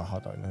 I can want a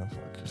hot dog now.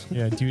 Fuck.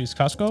 Yeah, dude, is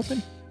Costco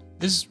open?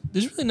 There's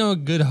really no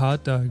good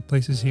hot dog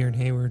places here in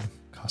Hayward.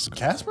 Costco.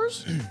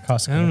 Casper's?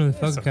 Costco. I don't know the It's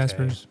fuck okay.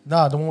 Casper's.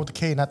 Nah, the one with the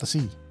K, not the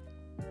C.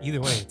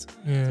 Either way, it's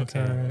Yeah, it's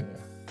okay. all right.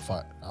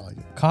 Fuck, I like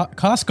it.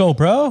 Costco,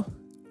 bro.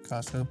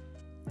 Costco.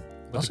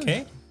 with a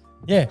K.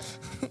 Yeah.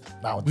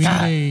 Nah, with We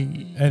the-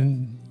 need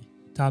And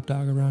a top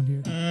dog around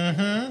here.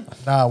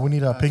 Mm-hmm. nah, we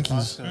need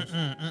pinkies.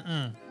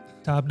 Costco's.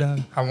 Top dog.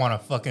 I want a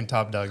fucking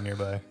top dog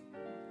nearby.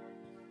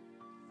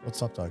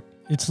 What's up, dog?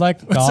 it's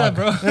like What's dog. up,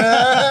 bro?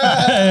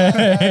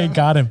 Hey,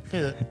 got him.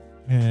 Yeah.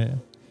 Yeah.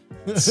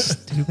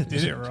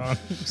 Did it wrong.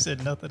 You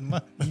said nothing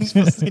much. You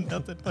supposed to say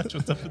nothing much.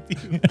 What's up with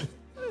you?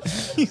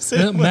 You said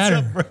Doesn't what's matter.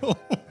 up, bro?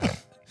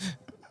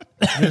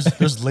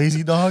 There's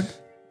Lazy Dog,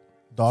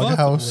 Dog Fuck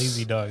House.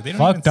 Lazy Dog. They don't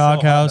Fuck even sell hot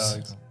Doghouse.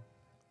 dogs.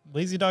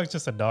 Lazy Dog's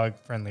just a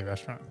dog-friendly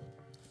restaurant.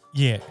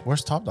 Yeah.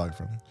 Where's Top Dog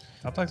from?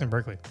 Top Dog's in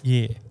Berkeley.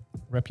 Yeah.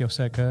 Rep Yo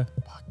Seca.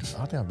 Fuck, dude, I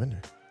don't think I've been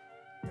there.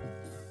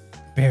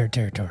 Bear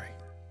territory.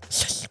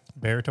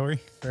 Baratory.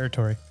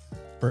 Territory.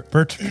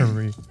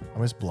 Vertebrae. I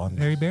miss blonde.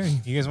 Berry Berry.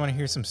 You guys want to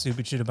hear some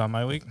stupid shit about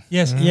my week?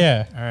 Yes.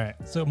 Yeah. All right.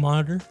 So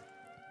monitor.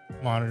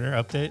 Monitor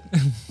update.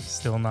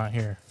 Still not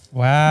here.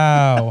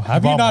 Wow.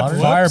 Have you not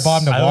Walmart?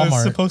 firebombed a I was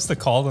Walmart? supposed to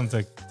call them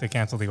to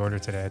cancel the order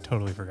today. I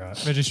totally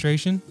forgot.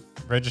 Registration.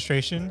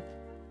 Registration.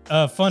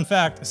 Fun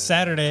fact: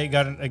 Saturday,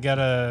 I got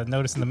a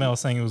notice in the mail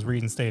saying it was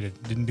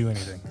reinstated. Didn't do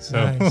anything.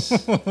 So Nice.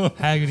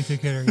 Haggerty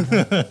took care of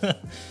you.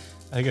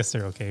 I guess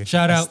they're okay.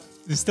 Shout out.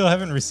 They still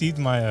haven't received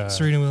my.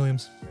 Serena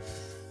Williams.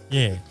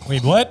 Yeah.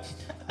 Wait, what?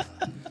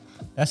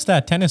 That's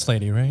that tennis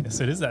lady, right? Yes,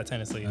 it is that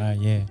tennis lady.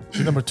 Yeah.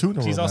 She's number 2 in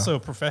the She's world also a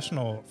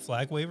professional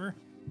flag waver.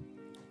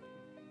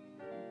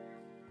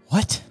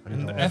 What? At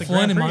the F1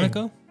 Grand in Prix.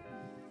 Monaco.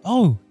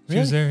 Oh, She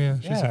was there. Yeah.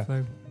 She was Yeah. a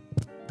flag.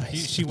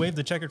 She waved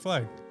the checkered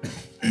flag.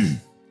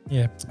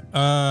 Yeah.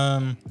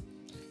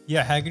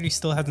 Yeah, Haggerty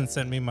still hasn't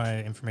sent me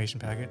my information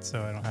packet,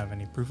 so I don't have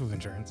any proof of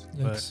insurance.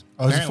 But Yikes.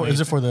 now. Oh, is apparently-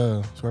 it for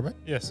the squareback?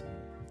 yes,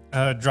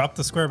 dropped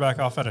the square back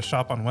off at a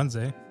shop on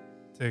Wednesday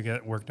to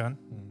get work done.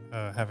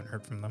 Haven't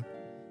heard from them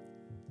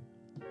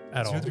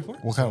at all. 034?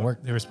 What kind of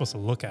work? They were supposed to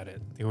look at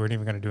it. They weren't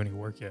even going to do any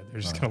work yet.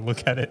 They're just going to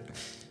look at it.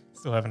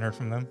 Still haven't heard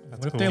from them. That's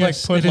What if cool. they like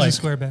Yes, put it is like a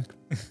square back.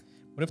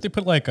 what if they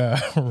put like a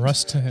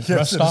rust it's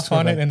off a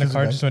on it squareback. and the It's a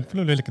car back. just went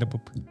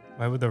boop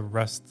Why would the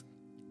rust?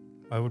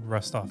 Why would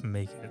rust off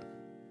make it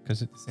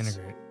because it's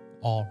disintegrate?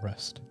 all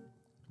rust.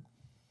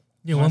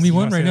 Yeah, You wanna 1v1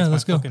 see right now. that's my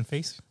Let's go. Fucking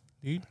face,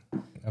 dude.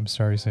 I'm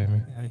sorry,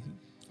 Sammy. Yeah, you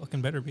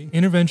fucking better be.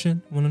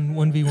 Intervention.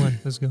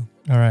 1v1. Let's go.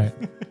 All right.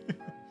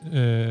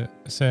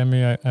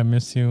 Sammy, I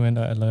miss you and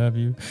I love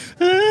you.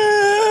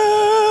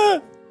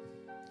 I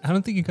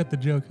don't think you got the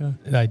joke, huh?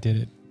 I did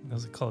it. That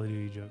was a Call of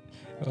Duty joke.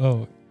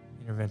 Oh,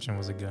 Intervention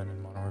was a gun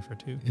in Modern Warfare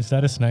 2. is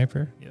that a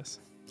sniper? Yes.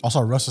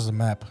 Also, Rust is a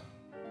map.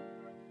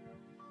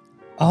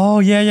 Oh,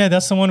 yeah.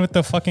 That's the one with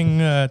the fucking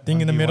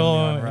thing in the 1v1 middle.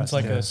 beyond It's rust,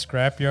 like yeah. a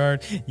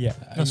scrapyard. Yeah.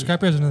 No,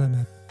 Scrapyard's another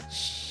map.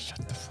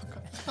 Shut the fuck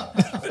up.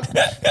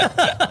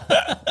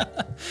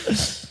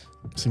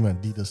 See my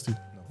Adidas too.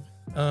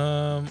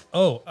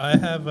 Oh, I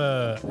have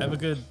a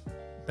good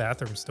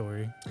bathroom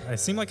story. I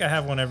seem like I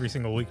have one every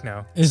single week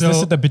now. Is So-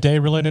 this the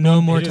bidet related?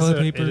 No more It is toilet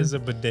a- paper. It is a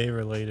bidet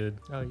related.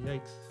 Oh,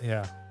 yikes.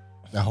 Yeah.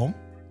 At home?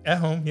 At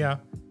home, yeah.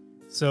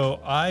 So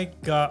I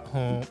got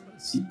home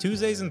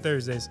Tuesdays and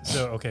Thursdays.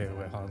 So, okay,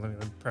 wait, hold on. Let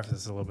me preface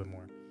this a little bit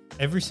more.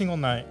 Every single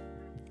night,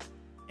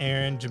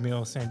 Aaron,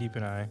 Jamil, Sandeep,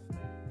 and I,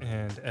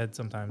 and Ed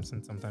sometimes,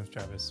 and sometimes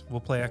Travis,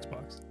 will play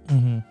Xbox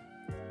Mm-hmm.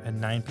 at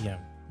 9 p.m.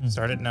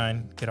 Start at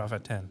 9, get off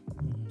at 10.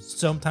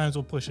 Sometimes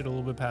we'll push it a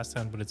little bit past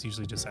 10, but it's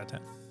usually just at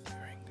 10.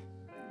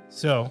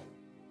 So,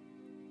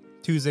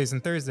 Tuesdays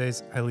and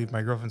Thursdays, I leave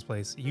my girlfriend's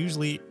place,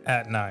 usually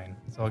at 9.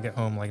 So I'll get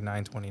home like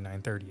 9:20,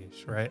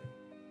 9:30-ish, right?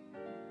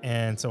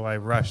 And so I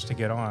rush to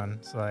get on,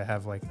 so I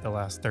have like the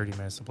last 30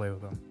 minutes to play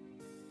with them.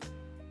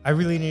 I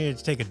really needed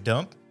to take a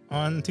dump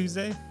on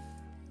Tuesday.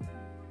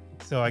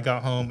 So I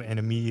got home and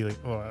immediately,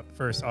 well, at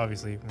first,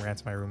 obviously, ran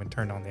to my room and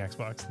turned on the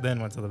Xbox, then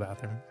went to the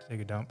bathroom to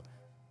take a dump.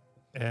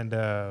 And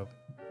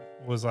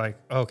was like,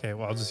 okay,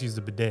 well, I'll just use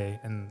the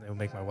bidet and it'll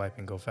make my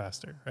wiping go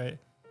faster, right?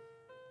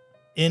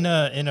 In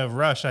a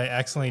rush, I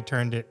accidentally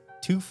turned it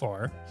too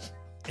far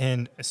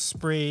and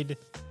sprayed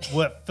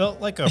what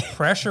felt like a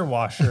pressure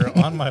washer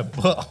on my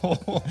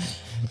butthole,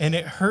 and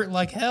it hurt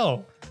like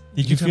hell.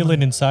 Did you feel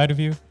it inside of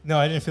you? No,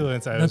 I didn't feel it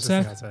inside. It was just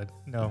Nutsack? the outside.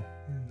 No,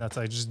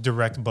 outside, just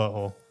direct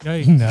butthole.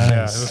 Yikes.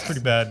 Yeah, it was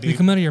pretty bad, Did it dude.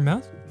 come out of your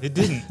mouth? It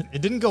didn't.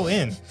 It didn't go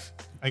in.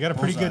 I got a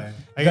pretty good. Bullseye.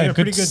 I You got got a a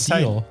pretty good good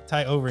seal.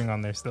 tight O-ring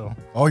on there still.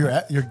 Oh, your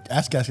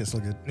ass gasket's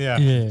still good. Yeah.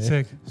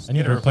 Sick. I need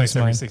Get to it replace replaced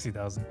every mine.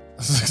 60,000.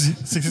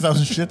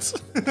 60,000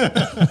 shits.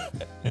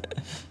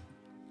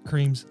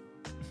 Creams.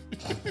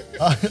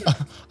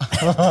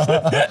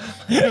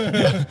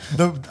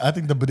 I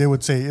think the bidet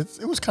would say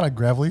it was kind of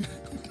gravelly.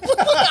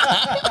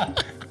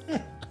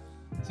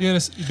 So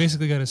you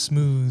basically got a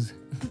smooth,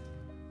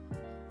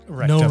 no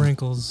Rectum.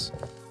 wrinkles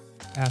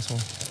asshole.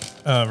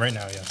 Right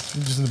now, yes.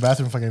 Just in the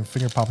bathroom, fucking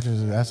finger popping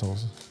into his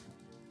assholes.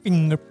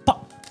 Finger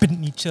popping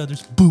in each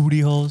other's booty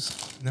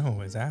holes.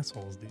 No, it's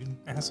assholes, dude.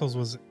 Assholes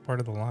was part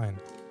of the line.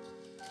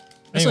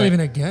 That's Anyway. not even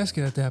a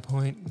gasket at that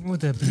point. What would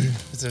that be?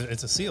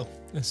 It's a seal.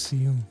 A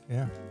seal.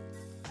 Yeah.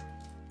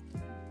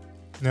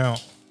 Now,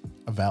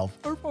 A valve.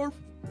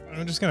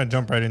 I'm just gonna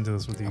jump right into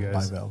this with you A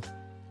guys. bivalve.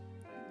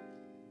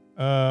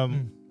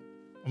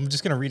 I'm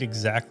just gonna read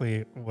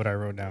exactly what I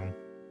wrote down.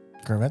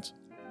 Current events?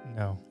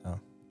 No,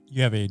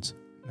 You have AIDS.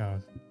 no.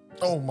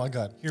 Oh my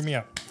god. Hear me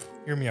out.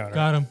 Hear me out.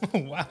 Got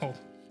him. Wow.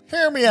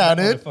 Hear me out,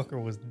 That it.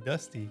 motherfucker was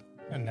dusty.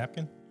 A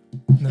napkin?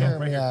 No. Hear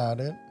me out,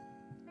 it.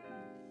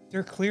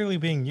 They're clearly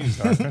being used,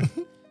 Arfin.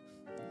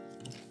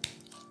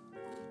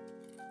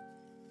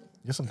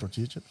 Get some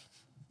tortilla chips.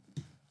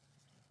 Do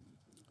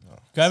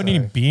you have any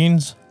Sorry.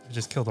 beans? I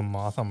just killed a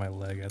moth on my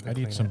leg. I had to I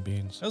clean need some it.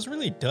 beans. That was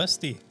really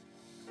dusty.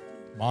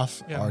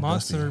 Moth Yeah, are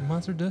moths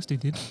dusty. are dusty,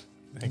 dude.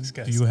 Thanks,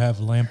 guys. Do you have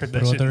lamp, Heard that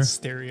shit in brother?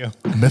 stereo.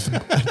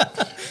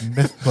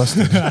 Myth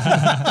busted.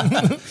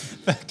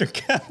 Factor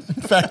cap.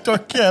 Fact or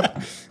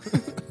cap.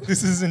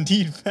 This is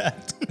indeed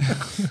fact.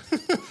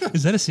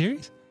 Is that a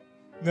series?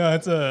 No,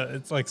 it's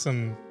like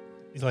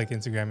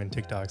Instagram and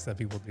TikToks that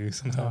people do Oh,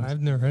 sometimes.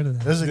 I've never heard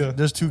of that.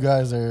 There's two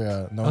guys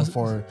there known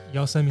for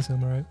Y'all send me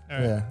some, all right? All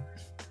right. yeah,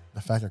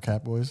 the Factor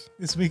Cap boys.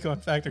 This week on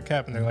Fact or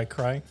Cap, and they're like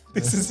crying.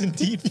 This is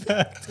indeed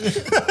fact.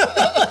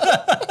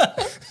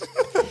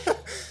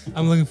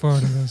 I'm looking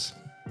forward to this.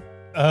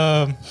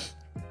 How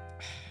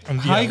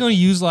yeah. you gonna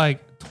use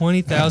like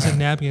 20,000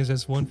 napkins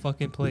as one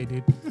fucking plate,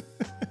 dude?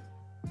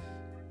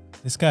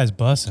 This guy's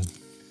bussing.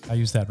 I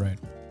used that right.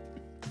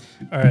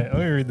 All right, let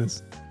me read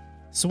this.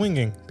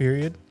 Swinging,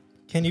 period.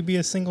 Can you be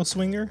a single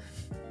swinger?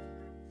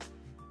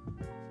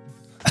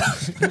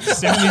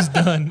 Sammy's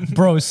done.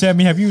 Bro,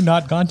 Sammy, have you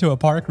not gone to a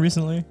park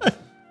recently?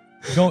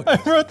 Go. I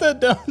wrote that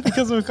down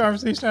because of a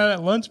conversation I had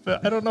at lunch,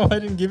 but I don't know why I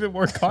didn't give it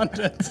more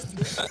context.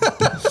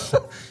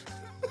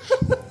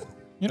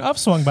 I've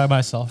swung by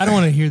myself. I don't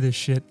want to hear this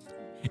shit.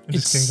 I'm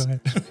just kidding.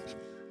 Go ahead.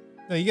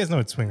 No, you guys know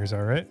what swingers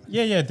are, right?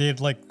 Yeah,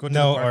 dude. Like, go to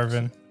No, the parks.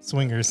 Arvin.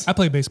 Swingers. I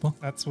play baseball.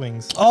 Not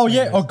swings. Oh,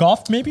 yeah. Swingers. Or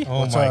golf, maybe?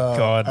 Oh my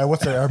God.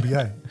 What's their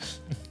RBI?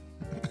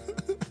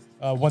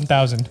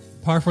 1,000.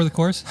 Par for the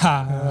course.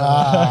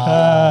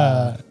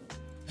 Ha.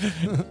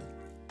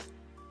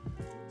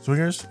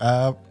 Swingers. You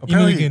know you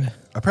Apparently, can.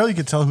 apparently you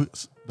can tell who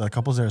the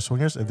couples that are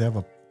swingers if they have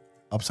a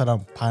upside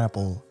down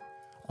pineapple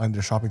on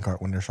their shopping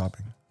cart when they're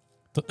shopping.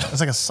 It's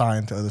like a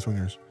sign to other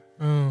swingers.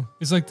 Oh,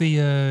 it's like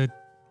the.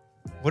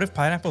 What if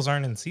pineapples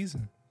aren't in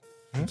season?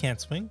 You Hmm? can't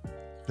swing?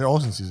 They're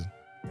always in season.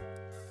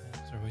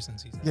 Pineapples are always in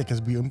season. Yeah,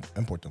 because we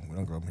import them. We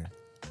don't grow them here.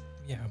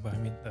 Yeah, but I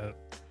mean, the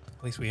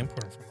place we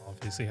import them from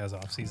obviously has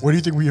off season. Where do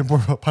you think we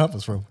import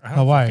pineapples from? I don't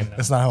Hawaii. fucking know.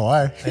 It's not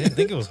Hawaii. I didn't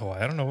think it was Hawaii.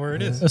 I don't know where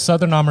it is.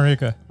 Southern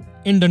America.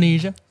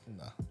 Indonesia.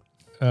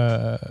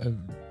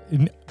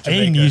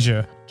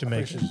 Asia.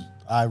 Jamaica.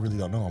 I really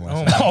don't know. Oh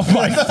Myself. Oh,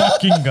 my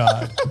fucking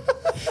God.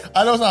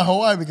 I know it's not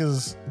Hawaii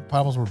because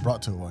pineapples were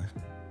brought to Hawaii.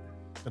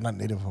 They're not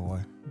native to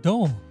Hawaii.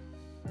 Dole.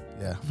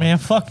 Yeah. Man,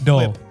 fuck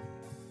Dole. Whip.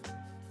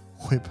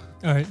 Whip.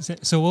 All right.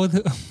 So what?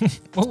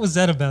 What was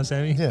that about,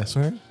 Sammy? Yeah,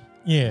 swinger.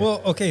 Yeah.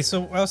 Well, okay,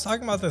 so I was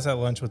talking about this at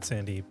lunch with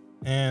Sandeep,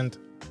 and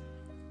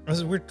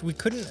we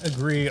couldn't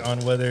agree on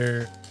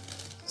whether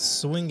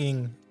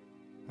swinging,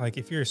 like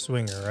if you're a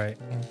swinger, right?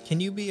 Can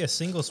you be a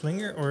single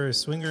swinger or a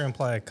swinger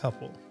imply a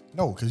couple?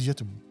 No, because you have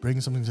to bring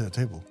something to the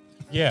table.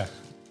 yeah.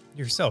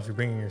 Yourself, you're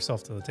bringing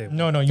yourself to the table.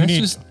 No, you That's need.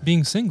 just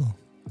being single.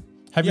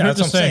 Have Yeah, you heard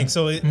that's the what I'm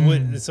saying.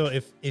 saying? So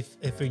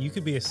if you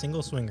could be a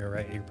single swinger,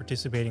 right? You're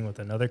participating with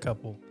another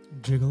couple.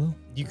 Gigolo.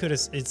 You could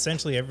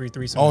essentially every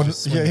threesome. Oh, is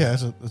just yeah, swinging, yeah.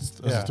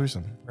 It's Yeah. a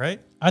threesome. right?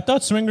 I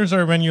thought swingers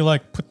are when you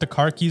like put the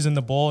car keys in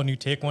the bowl and you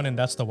take one and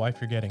that's the wife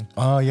you're getting.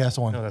 Oh, yeah, that's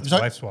the one. No, that's You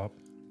talk- wife swap.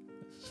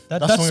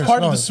 That's swingers. part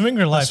of No, the swinger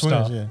that's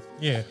lifestyle. swingers,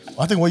 Yeah.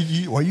 I think what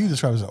you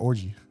describe as an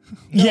orgy.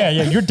 Yeah,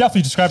 you're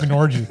definitely describing an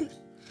orgy.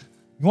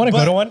 You want to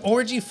go to one?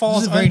 Orgy This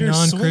falls is a very under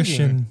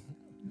non-Christian.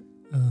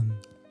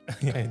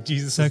 Yeah,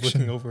 Jesus section. is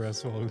looking over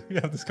us while we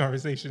have this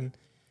conversation.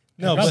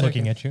 No, No, I'm but,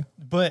 looking at you.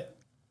 but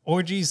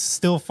orgies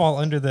still fall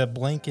under the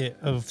blanket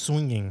of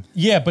swinging.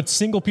 Yeah, but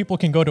single people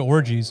can go to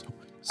orgies.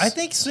 I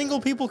think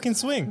single people can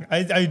swing.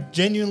 I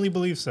genuinely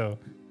believe so.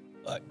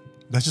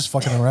 That's just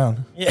fucking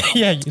around.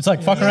 Yeah, it's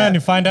like fuck around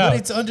and find But out.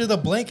 it's under the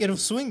blanket of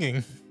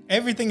swinging.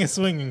 Everything is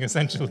swinging,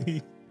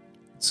 essentially.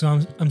 So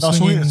I'm No,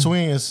 swinging.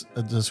 swinging is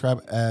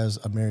described as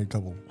a married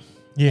couple.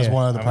 Yeah. That's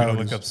one of the I'm going to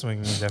priorities. look up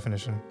swinging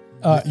definition.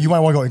 You might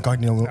want to go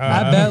incognito.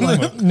 I bet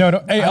like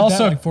No. Hey, I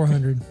also, bet like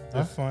 400.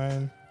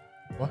 Define.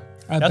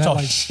 I that's bet a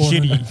like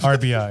shitty 400.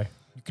 RBI.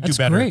 You could That's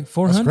do better. great.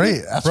 400. That's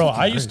great. That's Bro,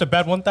 fucking I used to great.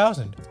 bet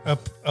 1,000.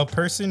 A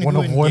person One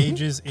who of one?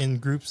 engages in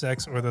group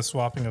sex or the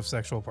swapping of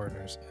sexual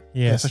partners.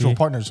 Yeah, sexual see?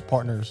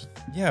 partners.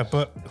 Yeah,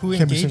 but who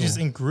Can't be engages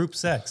single. in group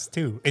sex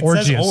too? It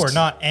Orgiast. says or,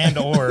 not and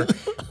or.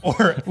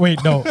 Or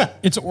Wait, no,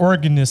 it's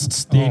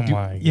organists. They Oh do.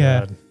 my Yeah,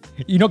 God.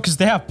 you know, because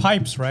they have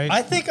pipes, right?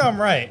 I think I'm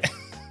right.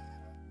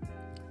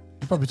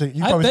 You probably think.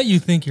 You I probably, bet you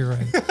think you're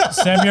right.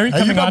 Sammy, are you Hey,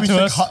 coming on to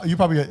think us? you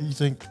probably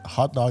think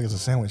hot dog is a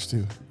sandwich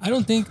too. I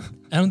don't think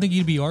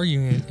you'd be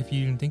arguing it if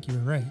you didn't think you were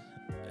right.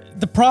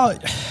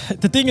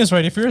 The thing is,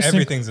 right? If you're a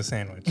single, Everything's a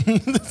sandwich.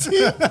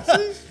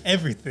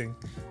 Everything.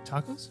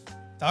 Tacos?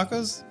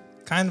 Tacos,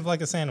 kind of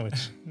like a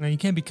sandwich. No, you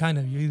can't be kind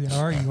of. You either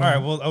are or you All right,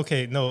 aren't. well,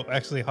 okay, no,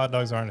 actually, hot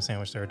dogs aren't a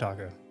sandwich; they're a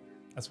taco.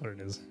 That's what it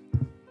is.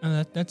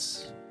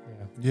 That's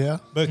Yeah,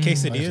 But I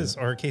quesadillas see.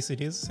 are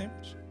quesadillas a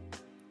sandwich?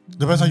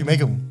 depends how you make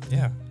them.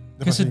 Yeah,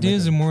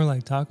 quesadillas are more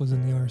like tacos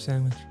than they are a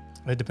sandwich.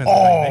 it depends on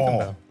how you make them, Oh,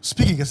 though.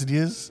 speaking of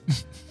quesadillas,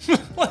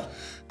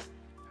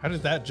 How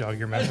did that jog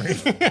your memory?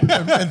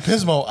 in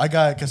Pismo, I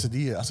got a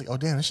quesadilla. I was like, oh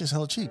damn, this shit's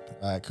hella cheap.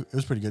 It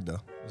was pretty good though.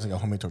 It was like a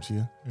homemade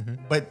tortilla,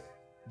 but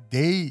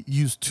they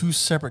use two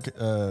separate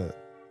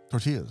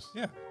tortillas.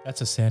 Yeah,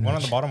 that's a sandwich. one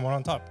on the bottom, one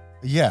on top.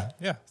 Yeah,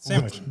 Yeah,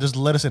 sandwich. With- There's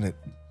lettuce in it.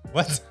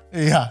 What?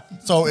 Yeah,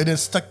 so it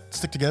is stick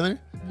together.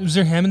 Was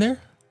there ham in there?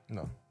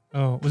 No,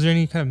 Oh, was there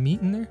any kind of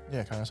meat in there?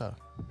 yeah, kind of so.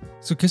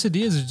 So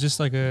quesadillas is just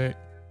like a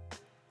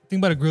think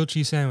about a grilled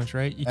cheese sandwich,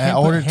 right? You And I can't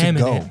put ordered ham to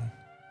in go. it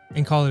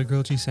and call it a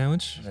grilled cheese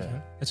sandwich. Yeah.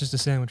 That's just a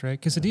sandwich, right?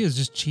 Quesadilla is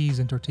just cheese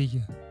and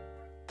tortilla.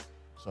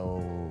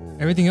 So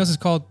Everything else is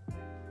called.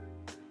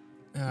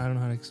 I don't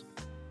know how to.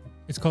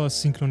 It's called a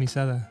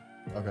sincronizada.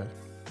 Okay.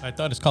 I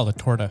thought it's called a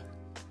torta.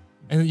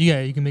 And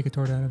yeah, you can make a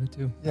torta out of it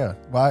too. Yeah,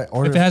 but I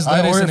ordered. If it has I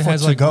lettuce ordered and it for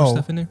has like to more go.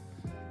 stuff in there.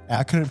 And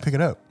I couldn't pick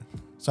it up,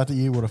 so I had to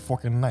eat it with a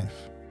fork and a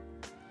knife.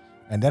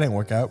 And that didn't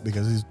work out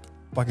because it's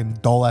fucking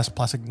dull ass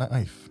plastic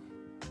knife.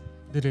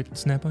 Did it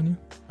snap on you?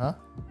 Huh?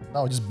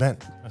 No, it just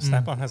bent. A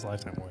Snap-on has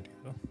lifetime warranty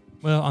though.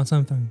 Well, on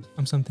some things.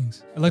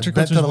 It Electric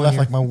bent to cookers the 1 left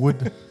year. like my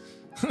wood.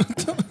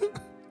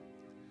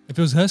 If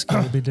it was Husky,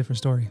 it would be a different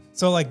story.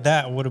 So like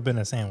that would have been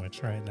a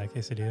sandwich, right? That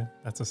quesadilla.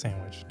 That's a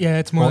sandwich. Yeah,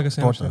 it's more Tor- like a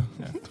sandwich. torta.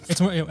 though. It's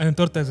more, and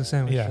torta is a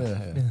sandwich. Yeah.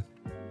 Yeah.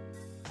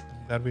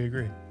 That we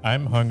agree.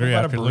 I'm hungry What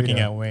about a after looking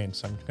burrito? at Wayne,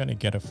 so I'm gonna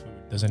get a food.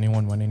 Does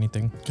anyone want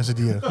anything?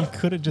 Quesadilla. You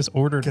could have just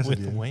ordered with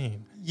Quesadilla.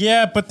 Wayne.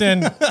 Yeah, but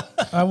then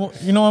I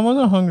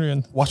wasn't hungry.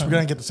 And Watch, we're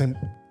gonna get the same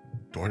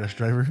DoorDash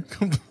driver.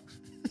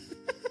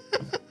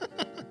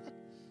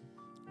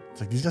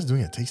 It's like these guys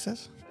doing a taste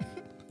test.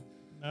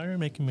 Now you're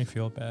making me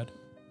feel bad.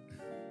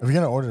 If you're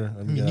gonna order,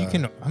 I mean, you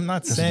can. I'm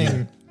not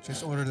saying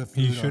Just order the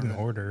food. you shouldn't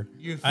already. order.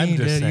 You I'm fiend,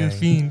 just you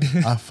saying.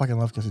 fiend. I fucking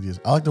love quesadillas.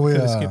 I like the way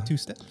Could have skipped 2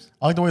 steps.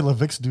 I like the way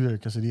LaVix do their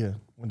quesadilla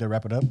when they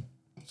wrap it up.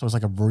 So it's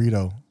like a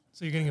burrito.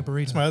 So you're getting a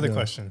That's burrito. my other Yeah.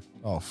 question.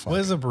 Oh fuck! What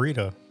is a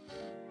burrito?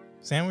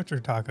 Sandwich or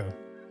taco?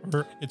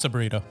 It's a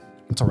burrito.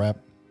 It's a wrap.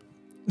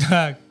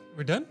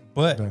 We're done?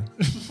 But Done.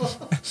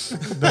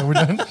 Done, we're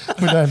done.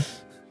 We're done.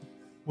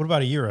 what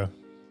about a gyro?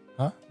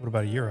 Huh? What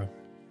about a gyro?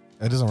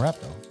 It doesn't wrap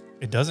though.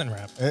 It doesn't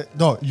wrap.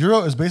 No,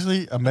 Euro is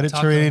basically a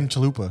Mediterranean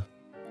chalupa.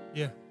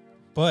 Yeah.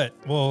 But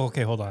well,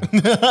 okay, hold on.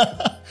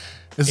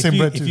 It's the same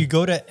bread if too. you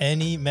go to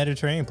any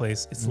Mediterranean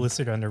place, it's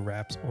listed under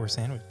wraps or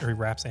sandwich or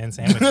wraps and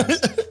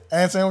sandwiches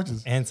and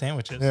sandwiches. and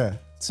sandwiches. Yeah.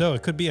 So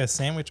it could be a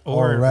sandwich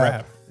Or or a a wrap.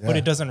 wrap, but Yeah.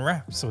 it doesn't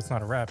wrap, so it's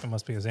not a wrap. It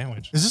must be a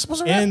sandwich. Is this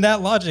supposed to wrap? In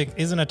that logic,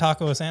 isn't a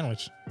taco a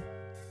sandwich?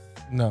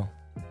 No.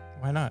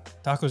 Why not?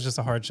 Taco's just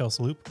a hard shell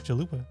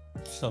chalupa.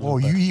 Oh,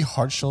 you eat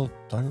hard shell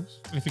tacos?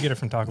 If you get it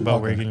from Taco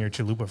Bell, where Okay. you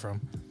getting your chalupa from?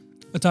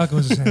 A taco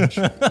is a sandwich.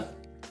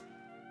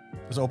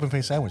 It's an open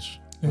face sandwich.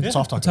 Yeah.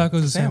 Soft A taco. taco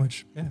is a Sam-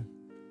 sandwich. Yeah.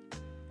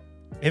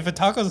 If a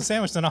taco's a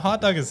sandwich, then a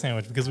hot dog is a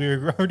sandwich because we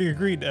already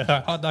agreed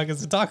a hot dog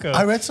is a taco.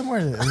 I read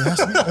somewhere that it has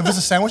to be, if it's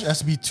a sandwich, it has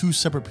to be 2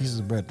 separate pieces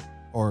of bread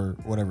or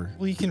whatever.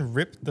 well, you can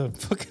rip the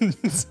fucking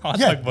hot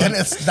Yeah, dog then bun.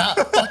 it's not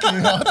fucking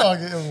a hot dog.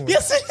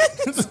 Yes,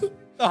 it is.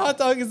 The hot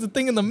dog is the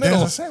thing in the Then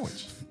middle. it's a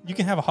sandwich. You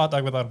can have a hot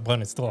dog without a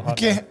bun. It's still a You hot dog.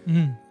 can't.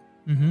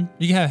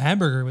 You can have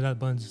hamburger without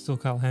buns. It's still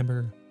called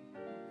hamburger.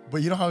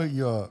 But you know how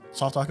your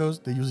soft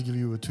tacos, they usually give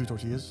you 2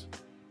 tortillas?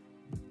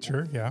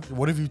 Sure, yeah.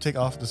 What if you take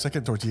off the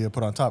second tortilla,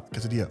 put on top,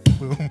 quesadilla?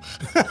 Boom.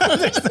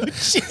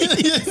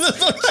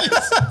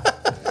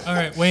 All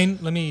right, Wayne,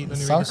 let me read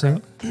Sour this cream.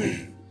 out.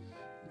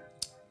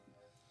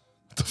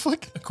 What the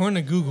fuck? According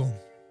to Google,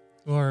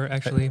 or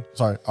actually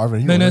Sorry,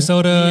 Arvin, you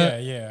Minnesota.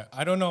 yeah.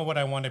 I don't know what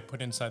I want to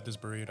put inside this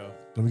burrito.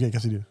 Let me get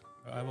quesadilla.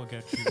 I will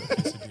get you a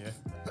quesadilla.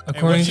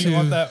 According Do you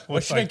want to that? What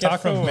What should I like get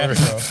taco from or-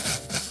 Metro?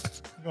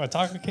 You want a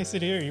taco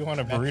quesadilla or you want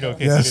a burrito quesadilla?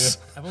 Yes.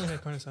 I've only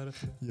had carne asada.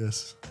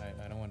 Yes.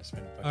 I don't want to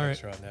spend a buck All right.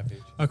 extra on that page.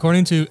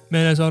 According to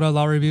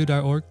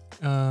MinnesotaLawReview.org,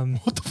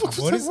 What the fuck was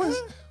What that is voice?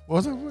 that? What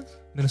was that voice?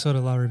 Minnesota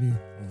Law Review.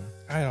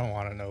 I don't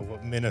want to know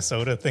what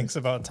Minnesota thinks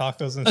about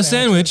tacos and A sandwiches.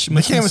 sandwich They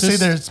must can't even say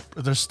consist,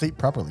 their state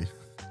properly.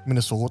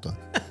 Minnesota.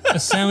 a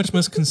sandwich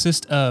must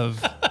consist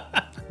of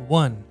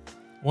one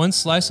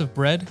slice of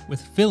bread with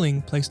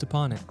filling placed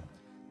upon it.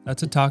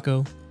 That's a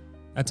taco.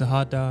 That's a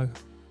hot dog.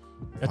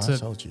 That's Oh, a.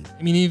 so cheap.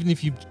 I mean, even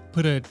if you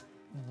put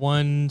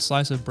one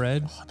slice of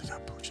bread Oh, they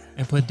got bougie.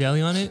 and put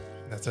deli on it,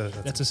 That's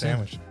That's a a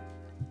sandwich.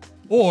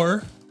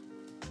 or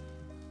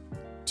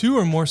 2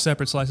 or more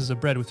separate slices of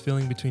bread with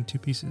filling between 2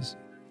 pieces.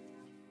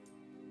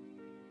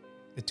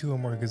 The 2 or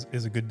more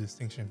is a good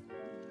distinction.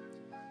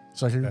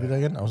 So can you repeat that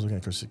again? I was looking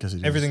at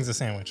quesadillas. Everything's a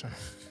sandwich.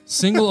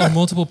 Single or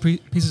multiple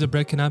pieces of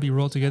bread cannot be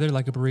rolled together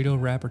like a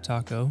burrito, wrap, or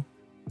taco.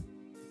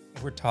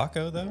 We're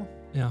taco though.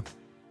 Yeah.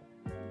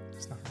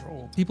 It's not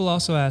rolled. People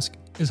also ask,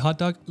 is hot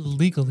dog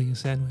legally a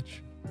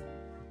sandwich?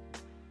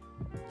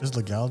 There's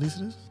legalities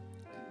to this?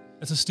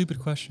 That's a stupid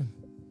question.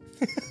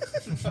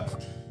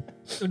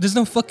 There's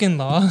no fucking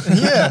law.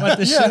 Yeah. about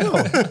this yeah,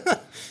 shit.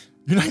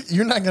 I know.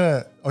 You're not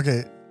gonna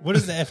okay. What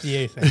does the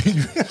FDA think?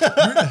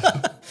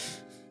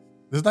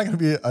 There's not gonna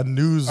be a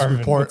news Arvin,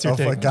 report what's your of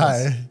take a on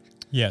guy.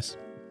 Yes.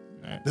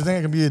 There's not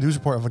gonna be a news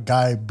report of a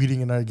guy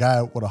beating another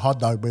guy with a hot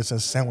dog, but it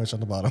says sandwich on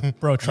the bottom.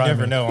 Bro, You try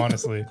never me. know,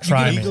 honestly.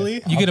 Try me. Legally,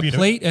 You get I'll a beat it.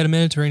 plate at a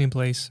Mediterranean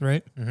place,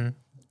 right? Mm-hmm.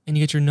 And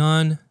you get your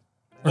naan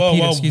or Whoa,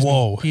 pita, whoa, excuse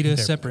whoa. me, pita There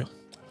we separate.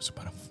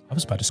 I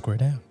was about to square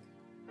down.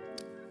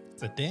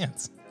 It's a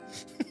dance.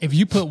 If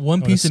you put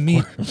one What a piece of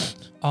meat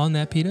square. on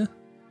that pita,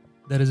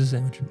 that is a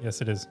sandwich. Yes,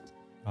 it is.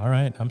 All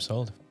right, I'm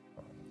sold.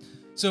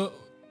 So,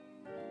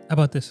 how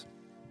about this?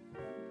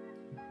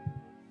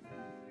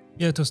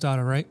 You have a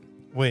tostada, right?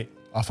 Wait,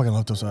 I fucking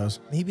love those eyes.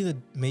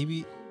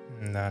 maybe.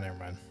 Nah, never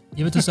mind.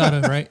 You have a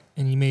tostada, right?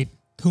 And you made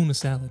tuna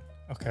salad.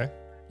 Okay,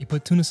 You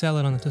put tuna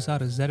salad on the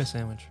tostada. Is that a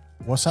sandwich?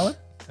 What salad?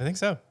 I think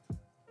so.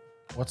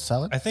 What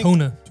salad? I think.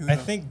 Tuna. I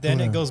think then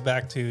Tuna. it goes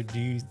back to do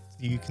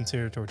you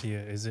consider tortilla?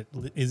 Is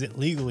it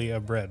legally a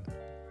bread?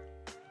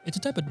 It's a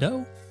type of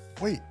dough.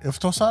 Wait, if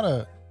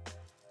tostada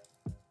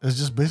is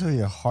just basically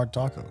a hard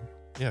taco,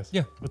 Yes.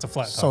 Yeah. It's a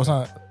flat so it's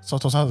not. So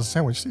tostada is a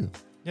sandwich too.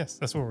 Yes,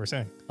 that's what we're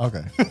saying.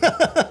 Okay,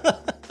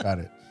 got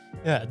it.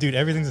 Yeah, dude,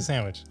 everything's a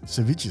sandwich.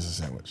 Ceviche is a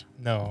sandwich.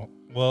 No.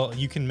 Well,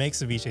 you can make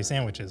ceviche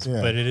sandwiches,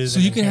 Yeah. but it is So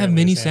you can have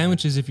inherently a mini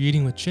sandwich. sandwiches if you're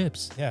eating with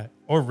chips. Yeah.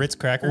 Or Ritz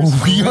crackers.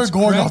 We are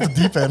going off the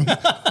deep end.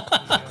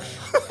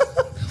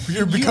 We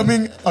are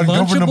becoming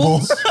ungovernable.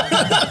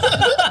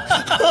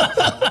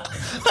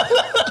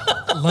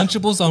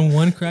 Lunchables on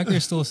one cracker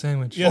is still a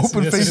sandwich. Yes,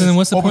 Open yes, face. it So then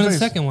what's the Open point of the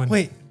face. second one?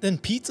 Wait, then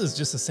pizza's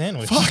just a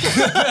sandwich.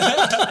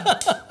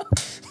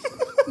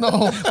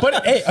 No,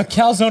 But hey, a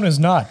calzone is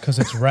not because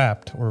it's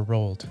wrapped or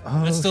rolled.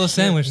 That's still a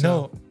sandwich,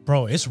 No.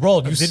 Bro, it's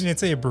rolled. You Didn't it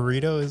say a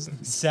burrito is? No,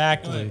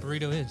 exactly.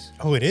 burrito is.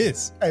 Oh, it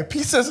is. hey,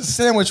 pizza is a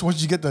sandwich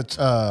once you get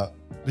the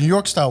New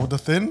York style with the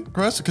thin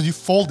crust because you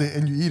fold it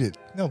and you eat it.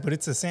 No, but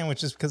it's a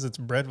sandwich just because it's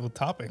bread with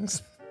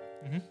toppings.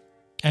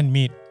 And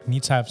meat.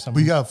 Meats have some. But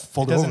you gotta It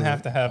fold it, doesn't over.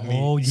 have to have meat.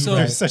 Oh, you So-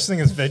 There's such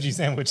thing as veggie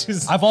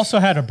sandwiches. I've also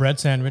had a bread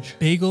sandwich.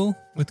 Bagel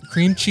with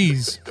cream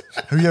cheese.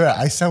 Have you ever had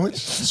ice sandwich?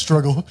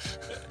 Struggle,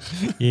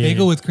 Yeah.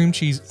 Bagel with cream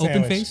cheese.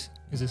 Open Sandwich. face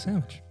is a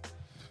sandwich.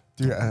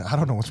 dude. I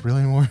don't know what's real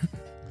anymore.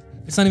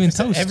 It's not even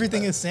toast.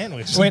 Everything is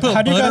sandwich. Wait, Put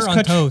how do you butter guys on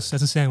cut? toast.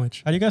 That's a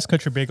sandwich. How do you guys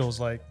cut your bagels?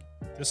 Like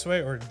this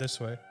way or this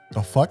way?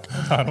 The fuck?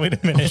 Hold on, wait a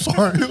minute.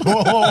 Sorry.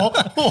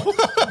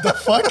 The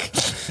fuck?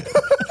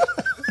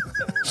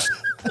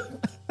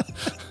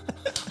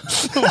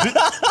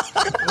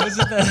 What is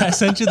it that I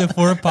sent you? The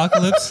four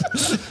apocalypse.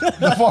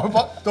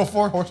 The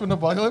four horsemen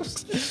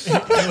apocalypse.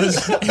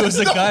 It was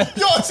a guy.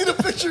 Yo, I see the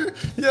picture.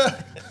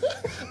 Yeah.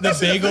 The I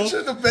see bagel. picture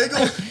of the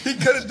bagel. He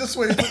cut it this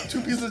way. He put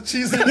 2 pieces of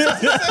cheese in it.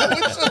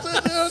 Sandwich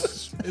upside down.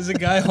 Is a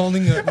guy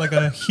holding like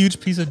a huge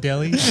piece of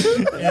deli,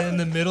 and in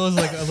the middle is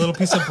like a little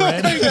piece of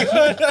bread.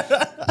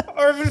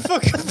 Arvin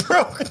fucking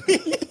broke me.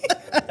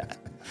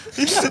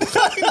 He's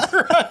fucking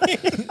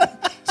crying.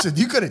 So do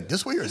you cut it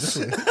this way or this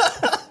way?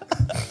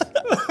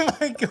 Oh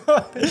my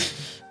god. I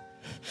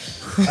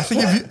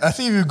think if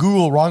you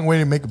Google wrong way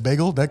to make a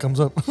bagel, that comes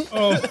up.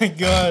 Oh my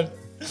god.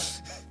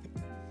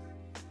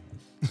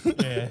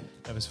 Yeah,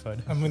 that was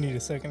fun. I'm gonna need a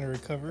second to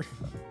recover.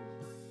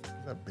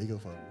 That bagel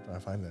phone. Trying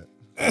to find that.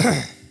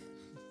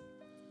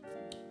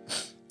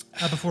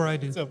 Before I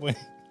do. What's up, Wayne?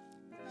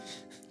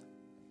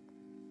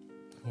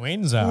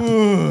 Wayne's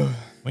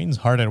Wayne's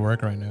hard at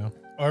work right now.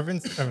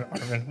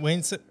 Arvin.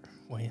 Wayne said.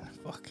 Wayne.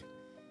 Fuck.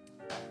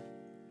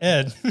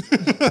 Ed.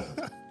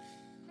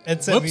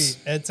 Ed sent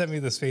me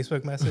this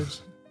Facebook message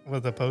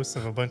with a post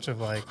of a bunch of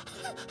like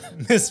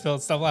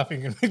misspelled. Stop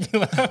laughing. You're gonna make me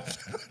laugh.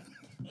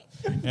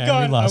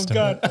 Yeah, we lost him.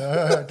 God.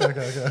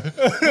 Okay.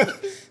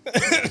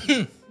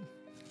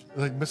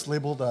 Like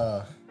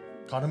mislabeled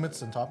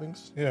condiments and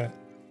toppings. Yeah.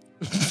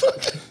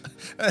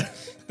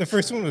 The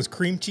first one was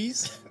cream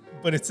cheese,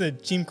 but it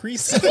said cheam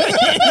crease.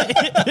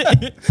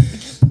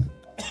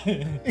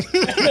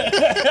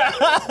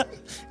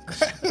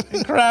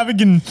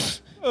 Crabbigan.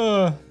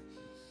 Oh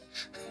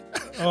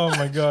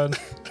my god.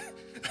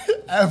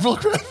 Avril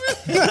Lavigne.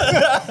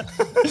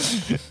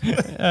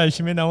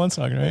 She made that one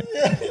song, right?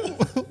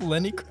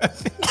 Lenny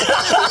Kravitz.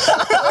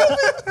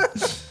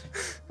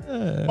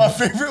 My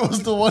favorite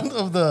was the one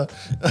of the.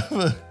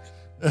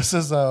 It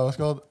says what's it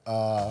called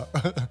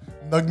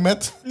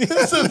Nugmet.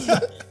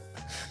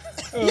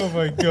 Oh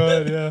my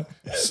god, yeah.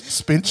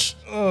 Spinch.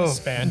 Oh,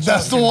 Spanish.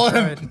 That's the one.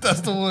 Christ.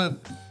 That's the one.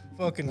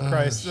 Fucking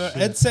Christ.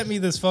 Ed sent me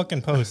this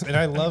fucking post, and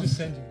I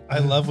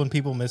love when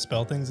people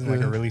misspell things in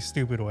like a really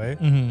stupid way.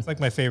 It's like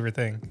my favorite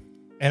thing.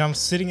 And I'm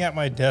sitting at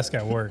my desk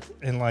at work,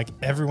 and like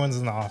everyone's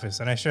in the office,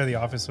 and I share the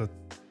office with,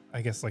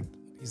 I guess like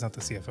he's not the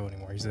CFO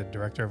anymore. He's the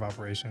director of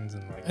operations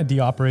and like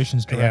The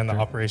operations director. yeah, and the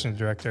operations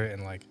director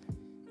and like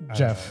I don't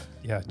Jeff.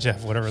 know. Yeah,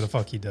 Jeff, whatever the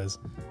fuck he does.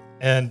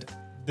 And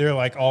they're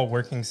like all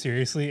working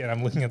seriously, and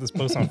I'm looking at this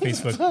post on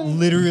Facebook,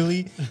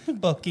 literally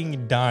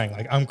fucking dying.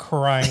 Like I'm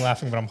crying,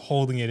 laughing, but I'm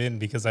holding it in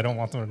because I don't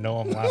want them to know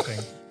I'm laughing.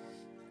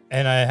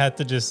 And I had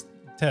to just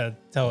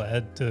tell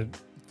Ed to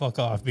fuck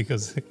off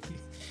because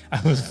I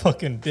was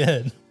fucking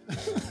dead.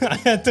 I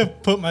had to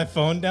put my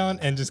phone down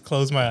and just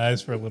close my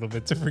eyes for a little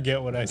bit to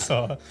forget what I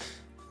saw.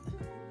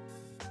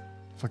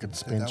 Fucking Did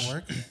spinch. that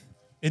work?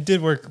 It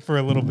did work for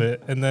a little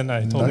bit, and then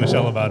I told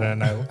Michelle about it,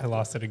 and I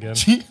lost it again.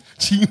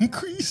 Cheam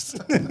crease.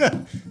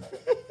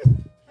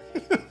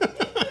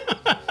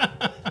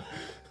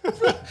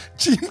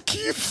 Cheam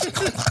Keef.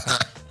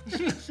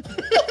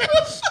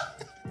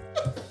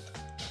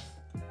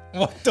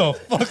 What the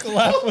fuck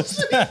laugh was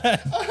that?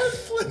 I had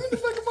flame in the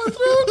back of my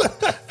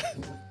throat.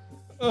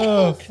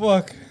 Oh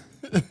fuck!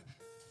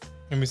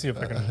 Let me see if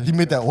I can. He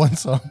made that one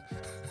song.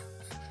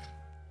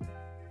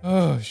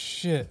 Oh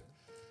shit!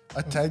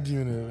 I tagged you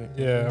in it.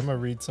 Yeah, I'm gonna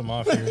read some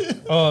off here.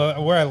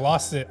 Oh, where I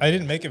lost it, I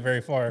didn't make it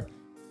very far.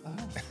 I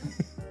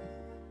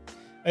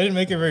didn't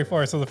make it very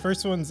far. So the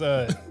first one's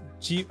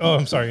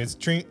I'm sorry, it's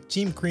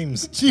Cheam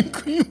Creams, Cheam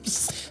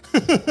creams.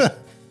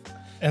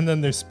 and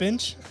then there's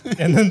Spinch,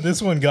 and then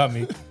this one got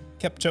me.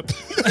 Ketchup.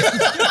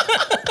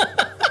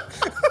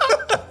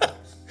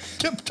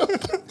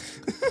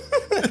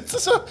 It's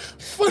just a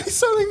funny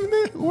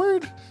sounding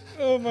word.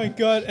 Oh my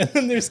god! And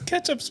then there's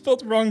ketchup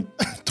spelled wrong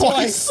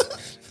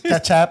Twice.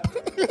 Ketchup.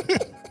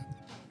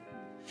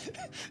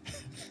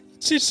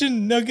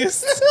 Chicken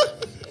nuggets.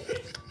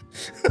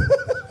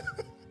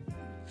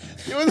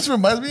 You know what this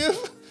reminds me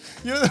of?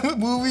 You know that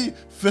movie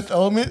Fifth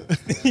Element?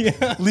 Yeah.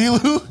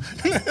 Lilu?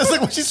 It's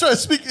like when she's trying to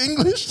speak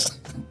English.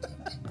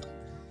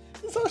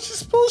 That's how she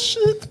spells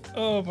shit.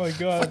 Oh my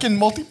god. Fucking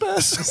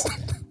multipass.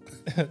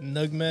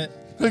 Nugmet.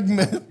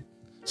 Nugget.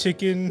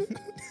 Chicken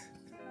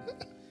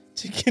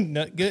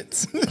nut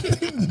guts.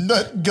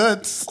 Nut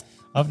guts.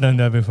 I've done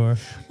that before.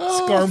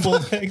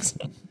 Scrambled eggs.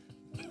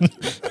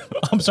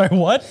 I'm sorry,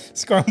 what?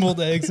 Scrambled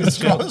eggs and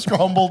jelly.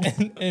 Scrambled.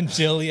 And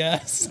jelly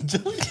ass.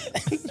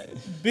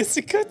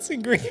 Biscuits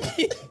and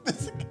gravy.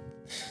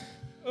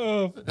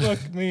 Oh,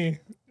 fuck me.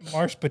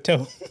 Marsh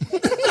potato.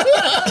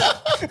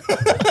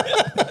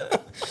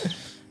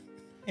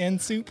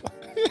 Hand soup.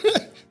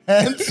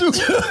 Hand soup.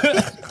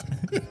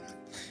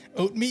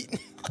 Oat meat.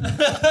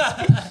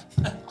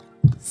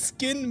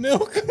 Skin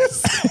milk.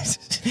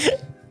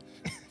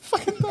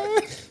 Fucking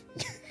thing.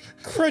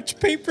 Crunch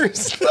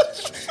papers.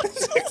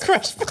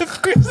 Crunch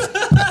peppers.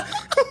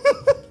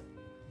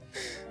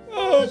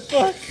 Oh,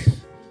 fuck.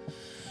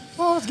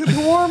 Oh, it's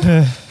getting warm.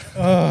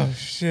 Oh,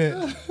 shit.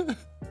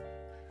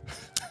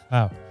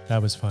 Wow,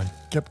 that was fun.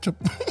 Ketchup.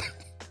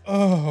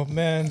 Oh,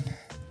 man.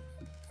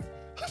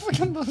 I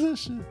fucking love that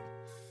shit.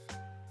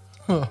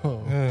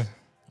 Oh, Ugh.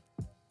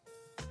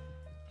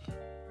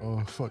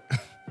 oh fuck.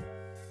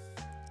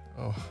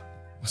 Oh,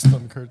 my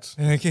stomach hurts.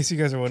 And in case you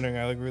guys are wondering,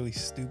 I like really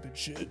stupid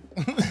shit.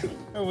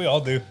 Or we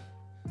all do.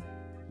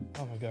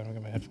 Oh my god, I'm gonna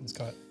get my headphones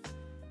caught.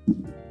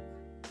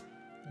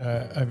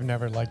 I've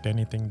never liked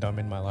anything dumb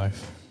in my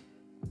life.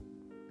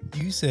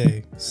 You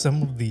say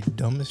some of the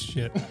dumbest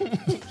shit.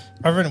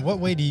 Arvin, what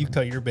way do you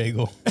cut your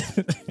bagel?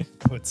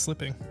 Oh, it's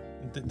slipping.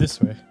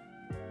 This way.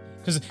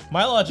 Because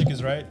my logic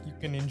is right. You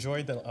can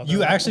enjoy the other.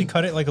 You actually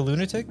cut it like a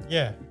lunatic?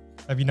 Yeah.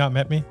 Have you not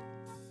met me?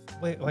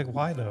 Wait, like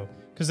why though?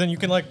 Because then you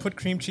can like put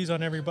cream cheese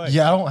on every bite.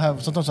 Yeah,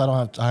 sometimes I don't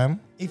have time.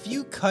 If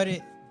you cut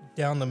it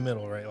down the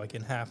middle, right, like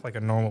in half, like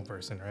a normal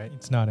person, right,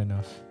 It's not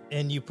enough.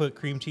 and you put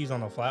cream cheese on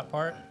the flat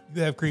part,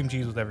 you have cream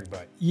cheese with every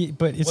bite. Yeah,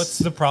 but it's What's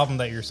the problem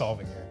that you're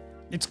solving here?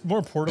 it's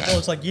more portable.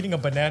 It's like eating a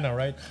banana,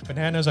 right?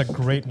 Banana's a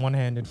great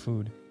one-handed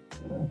food.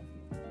 So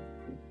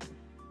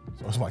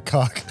it's my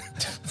cock.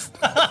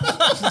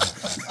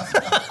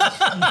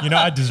 You know,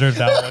 I deserve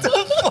that one.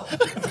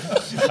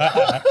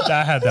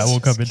 I had that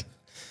one coming.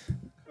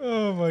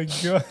 Oh my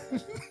god.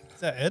 Is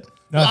that it?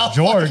 No, it's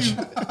George.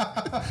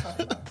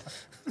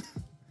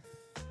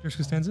 George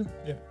Costanza?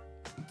 Yeah.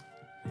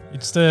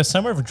 It's the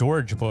summer of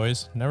George,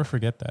 boys. Never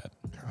forget that.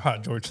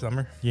 Hot George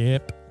Summer.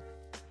 Yep.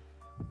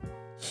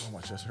 Oh,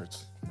 my chest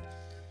hurts.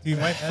 Dude,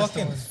 my That's the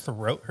fucking one.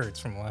 throat hurts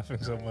from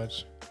laughing so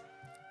much.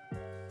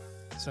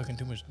 Sucking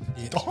too much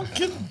dick.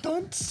 Donkin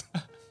dunce.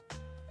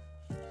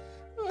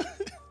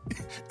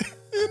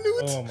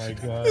 Inuit. Oh my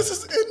god. This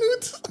is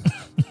Inuit.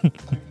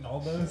 All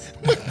those.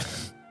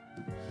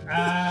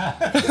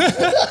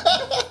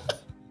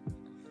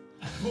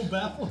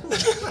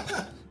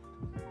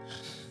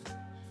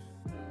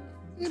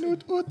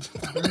 Inuit.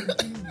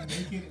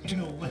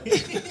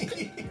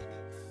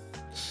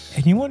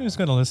 Anyone who's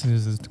gonna listen to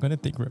this is gonna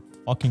think we're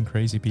fucking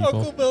crazy people.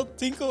 Uncle Bell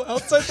Tinkle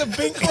outside the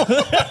binkle.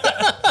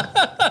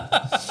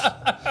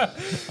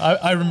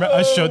 I remember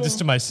I showed this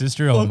to my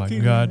sister. Oh my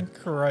Fucking god.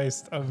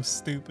 Christ, I'm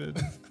stupid.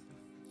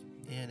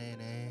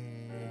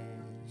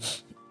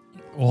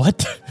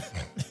 What?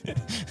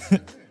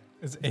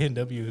 It's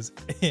A&W is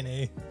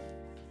A&A.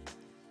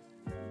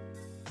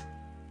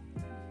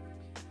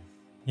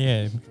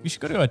 Yeah, we should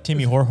go to a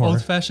Timmy Horror.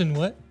 Old fashioned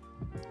what?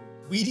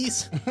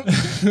 Wheaties?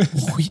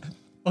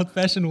 Old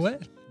fashioned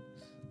what?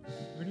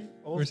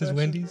 Old Versus fashioned-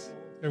 Wendy's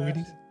or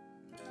Wheaties?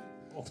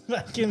 Old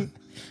fucking.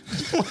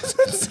 What's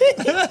that say?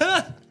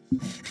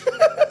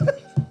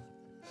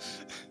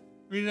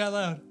 Read it out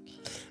loud.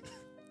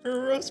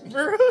 Burros,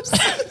 burros.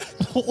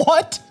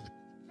 What?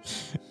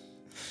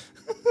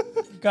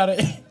 Got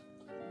it.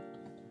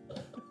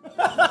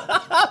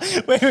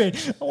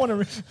 wait. I want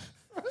to.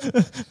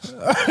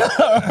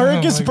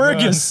 Hergus my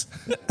Burgus.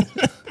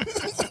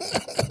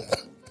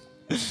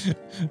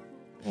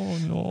 Oh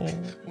no.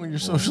 When you're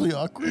socially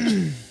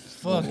awkward.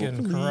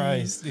 Fucking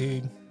Christ,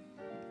 dude.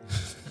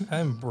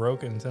 I'm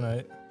broken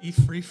tonight. Eat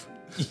free.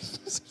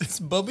 It's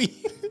Bubby.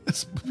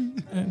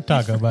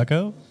 Taco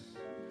Bucko.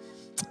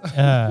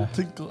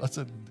 Tinkle. I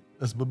said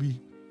that's Bubby.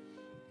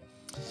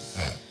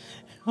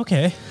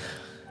 Okay.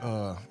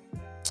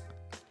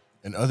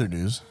 In other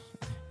news,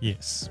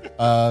 Yes.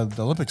 the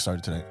Olympics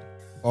started today.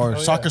 Or Oh,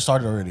 soccer yeah.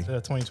 started already. The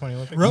 2020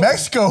 Olympics.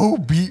 Mexico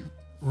beat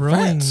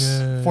Rowing. France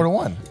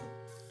 4-1.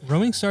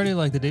 Rowing started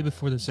like the day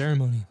before the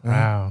ceremony.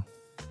 Wow.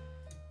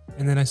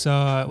 And then I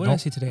saw, what did I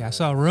see today? I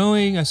saw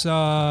rowing, I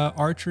saw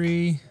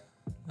archery,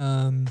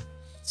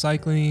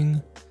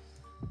 cycling.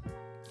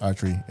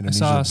 Archery. Indonesia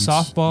saw beats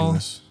softball.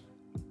 US.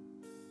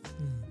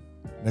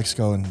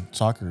 Mexico and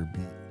soccer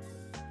beat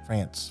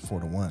France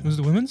 4-1. Was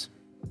it the women's?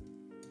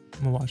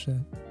 I'm gonna watch that.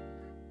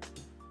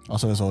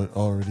 Also, there's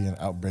already an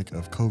outbreak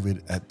of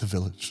COVID at the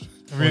village.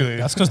 Really?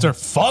 That's because they're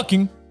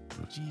fucking.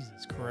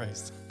 Jesus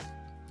Christ.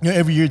 You know,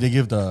 every year they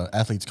give the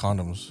athletes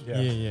condoms. Yeah,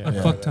 yeah. A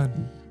Yeah. fuck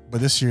ton. But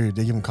this year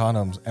they give them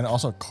condoms and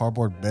also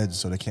cardboard beds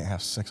so they can't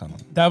have sex on them.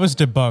 That was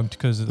debunked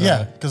because of the.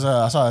 Yeah, because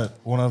I saw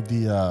one of the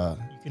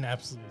You can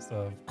absolutely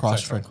still have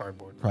Cross sex on track-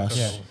 cardboard. cross- I don't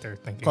know Yeah. what they're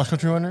thinking. cross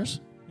country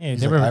runners. Yeah,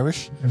 He's they like were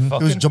Irish. Mhm. He was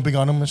Fucking- jumping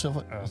on them and stuff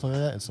like, Oh. stuff like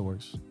that. It's the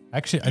worst.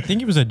 Actually, I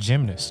think he was a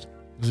gymnast.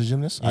 He was a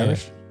gymnast. Yeah.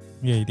 Irish.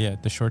 Yeah, yeah,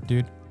 the short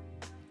dude.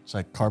 It's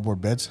like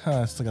cardboard beds.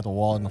 Huh, still got the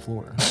wall and the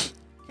floor.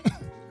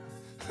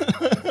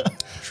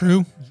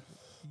 True.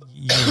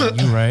 Yeah,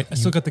 you right. I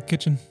still got the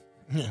kitchen.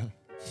 Yeah.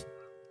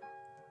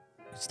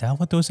 Is that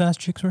what those ass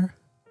chicks were?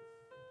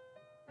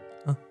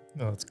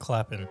 No, it's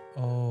clapping.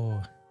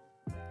 Oh,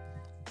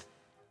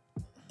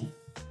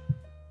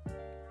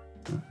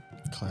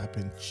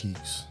 Clapping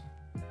cheeks.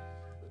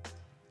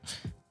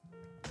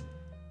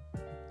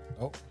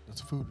 Oh,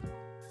 that's food.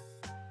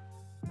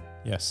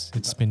 yes,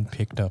 it's been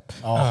picked up.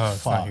 Oh,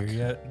 It's not fuck. here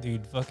yet.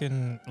 Dude,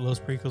 fucking Los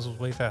Pericos was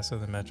way faster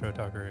than Metro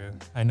Taqueria.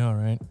 I know,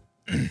 right?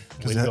 Way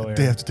Because to go, they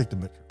Aaron. have to take the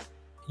metro.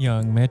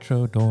 Young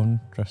Metro, don't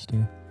trust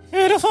you.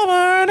 Beautiful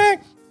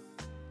morning.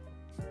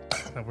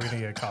 We're going to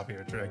get a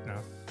copyright strike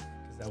now.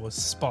 Because that was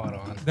spot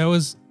on. That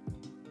was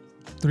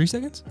 3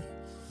 seconds?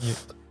 Yeah.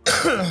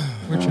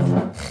 We're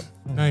chilling.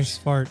 Nice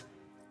fart.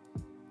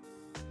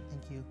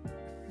 Thank you.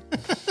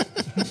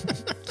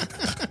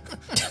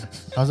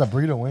 How's that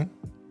burrito, Wayne?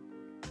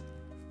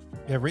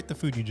 Yeah, rate the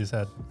food you just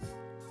had.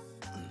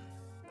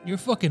 You're a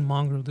fucking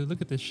mongrel, dude.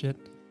 Look at this shit.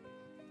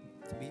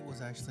 The meat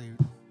was actually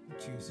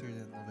juicier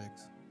than the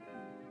Vicks.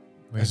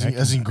 Wait, As I in,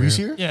 can as in compare.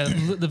 greasier? Yeah,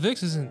 the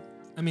Vicks isn't.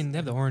 I mean, they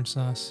have the orange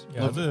sauce.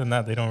 Yeah, other than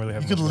that, they don't really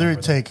have You could much literally wrong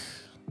with it. take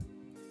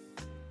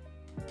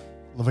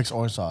Levic's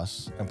orange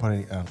sauce and put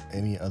it on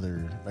any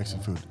other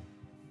Mexican food.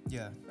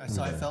 Yeah,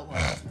 so I felt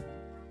like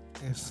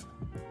if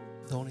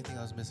the only thing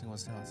I was missing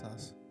was the hot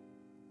sauce,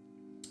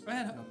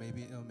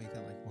 maybe it'll make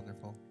it like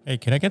wonderful. Hey,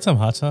 can I get some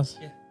hot sauce?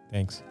 Yeah.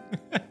 Thanks.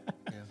 Yeah.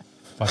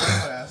 Fucking. I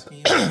was asking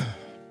you,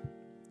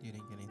 you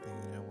didn't get anything.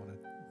 I didn't want to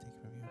take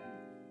from you.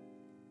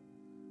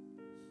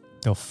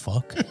 The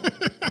fuck?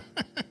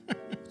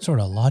 What sort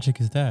of logic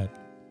is that?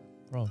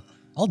 Bro,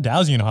 I'll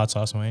douse you in hot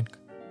sauce, Wayne.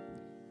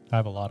 I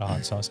have a lot of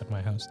hot sauce at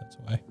my house, that's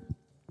why.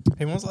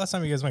 Hey, when was the last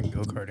time you guys went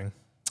go-karting?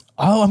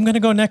 Oh, I'm going to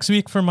go next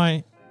week for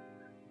my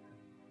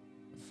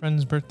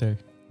friend's birthday.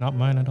 Not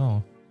mine at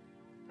all.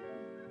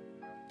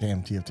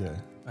 Damn, TFTI.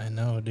 I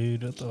know,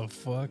 dude. What the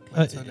fuck?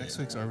 So next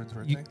week's Arvin's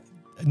you- birthday.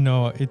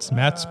 No, it's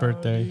Matt's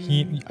birthday.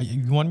 You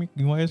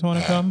guys want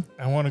to come?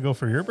 I want to go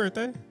for your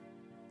birthday?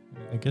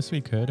 I guess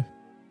we could.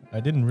 I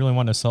didn't really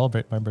want to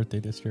celebrate my birthday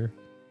this year.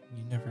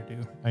 You never do.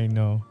 I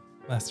know.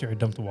 Last year I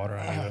dumped the water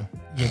on you, though.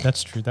 Yeah,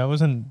 that's true. That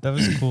was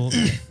cool.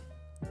 Yeah,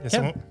 Yeah.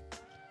 so-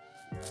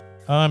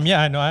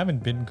 Yeah, I know. I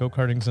haven't been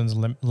go-karting since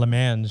Le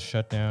Mans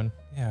shut down.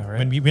 yeah, right.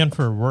 When we went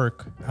for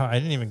work, Oh, I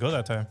didn't even go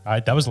that time.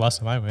 that was the last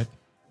time I went.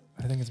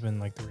 I think it's been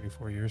like 3 or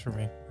 4 years for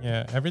me.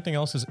 Yeah, everything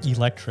else is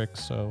electric,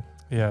 so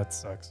Yeah, it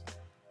sucks.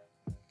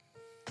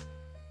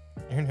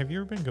 Aaron, have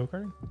you ever been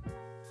go-karting?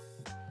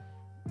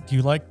 do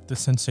you like the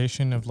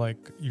sensation of like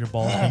your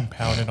balls being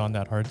pounded on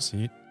that hard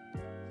seat?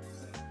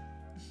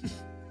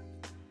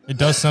 It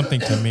does something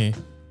to me.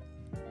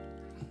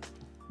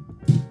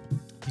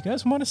 You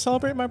guys want to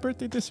celebrate my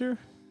birthday this year?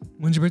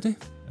 When's your birthday?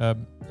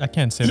 I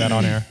can't say that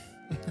on air.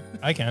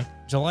 I can.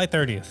 July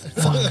 30th.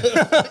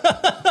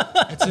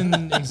 It's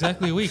in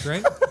exactly a week,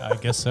 right? I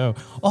guess so.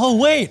 Oh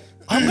wait,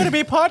 I'm gonna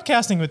be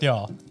podcasting with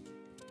y'all.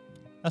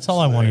 That's all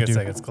I want to guess do.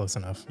 like it's close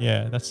enough.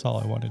 Yeah, that's all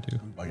I want to do.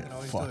 I You get can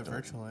always do fucked it up.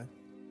 virtual, eh?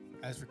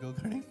 As for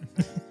go-karting.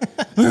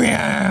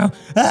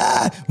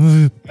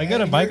 I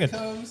got a And mic. here it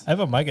comes. I have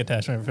a mic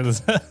attachment for this.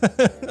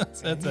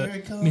 That's And here it.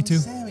 it comes. Me too.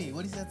 Sammy,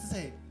 what does he have to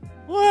say?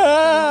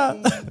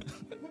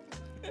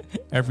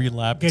 Every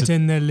lap. Get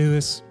in there,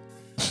 Lewis.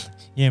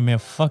 Yeah, man,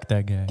 fuck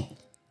that guy.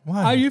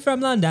 Why? Are you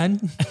from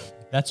London?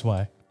 That's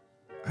why.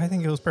 I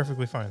think it was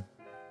perfectly fine.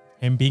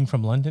 Him being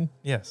from London?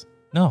 Yes.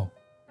 No.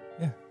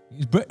 Yeah.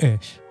 He's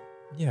British.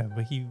 Yeah,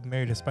 but he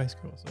married a Spice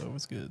Girl, so it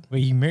was good.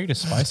 Wait, he married a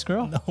Spice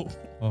Girl? No,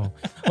 Oh.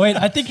 Wait,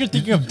 I think you're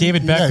thinking of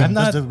David Yeah, Beckham. I'm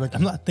not. David Beckham.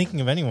 I'm not thinking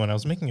of anyone. I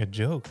was making a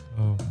joke.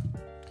 Oh.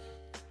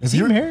 If Is he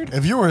you're- married?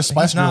 If you were a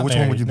Spice He's Girl, not which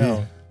one would you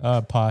married,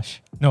 be?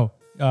 Posh. No.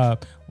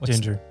 What's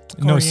Ginger.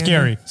 No, Coriander.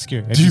 scary.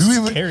 Scary. Do you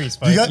even? Scary Do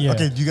Spice. you guys, Yeah.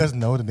 Okay, do you guys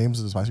know the names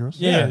of the Spice Girls?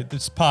 Yeah, Yeah.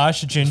 it's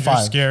Posh, Ginger,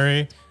 5.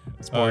 Scary,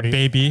 Sporty.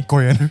 Baby.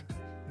 Coriander.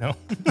 No.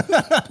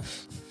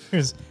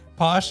 Here's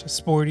Posh,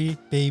 Sporty,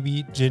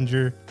 Baby,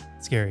 Ginger,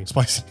 Scary.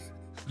 Spicy.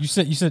 You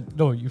said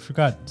no. You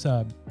forgot.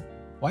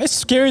 Why is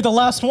Scary the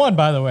last one?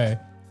 By the way.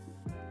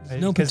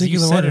 No Because you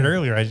particular said it order.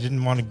 earlier. I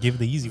didn't want to give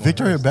the easy one.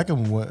 Victoria first.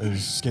 Beckham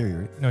was scary,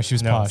 right? No, she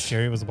was No, Posh.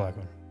 Scary was the black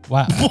one.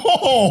 Wow.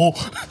 Whoa!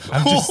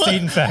 I'm just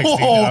stating facts. Dude.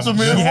 Whoa, I'm-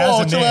 Samir, he has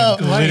whoa, a chill name.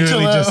 out. Literally Chill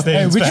just out.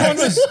 stating Hey, which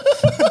facts.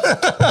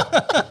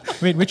 one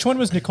was? Wait, which one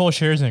was Nicole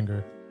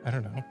Scherzinger? I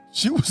don't know.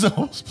 She was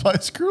a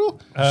Spice Girl.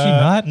 she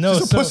not? No,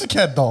 She's a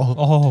pussycat doll.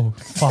 Oh,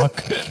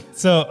 fuck.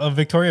 so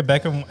Victoria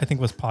Beckham, I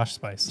think, was Posh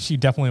Spice She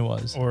definitely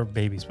was. or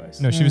Baby Spice.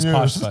 No, she was Yes.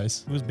 Posh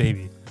Spice. It was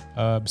Baby.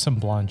 Some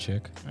blonde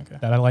chick Okay.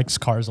 that I likes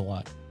cars a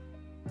lot.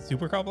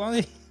 Super Cop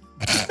Blondie.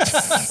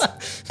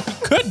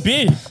 Could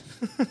be.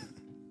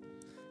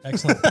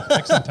 Excellent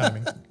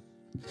timing.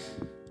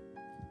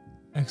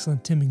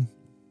 Excellent timming.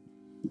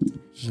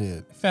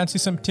 Shit. Fancy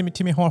some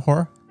Timmy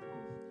Hor?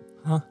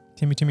 Huh?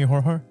 Timmy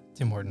Hor?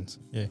 Tim Hortons.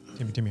 Yeah,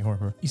 Timmy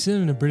Hor. You said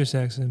it in a British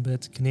accent, but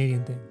it's a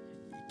Canadian thing.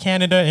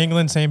 Canada,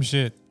 England, same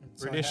shit.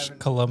 British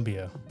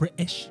Columbia,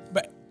 British.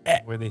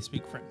 where they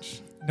speak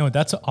French. No,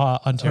 that's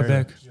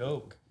Ontario. Quebec.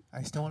 Joke.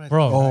 I still want to.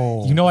 Bro,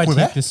 Oh. you know I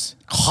Quebec? take this.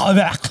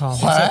 Quebec. It's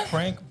a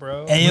prank,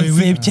 bro.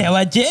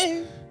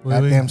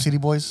 Goddamn city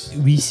boys.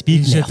 We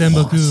speak Je t'aime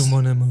beaucoup,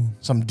 mon amour.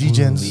 Some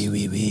D-gens.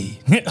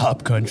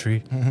 Up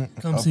country.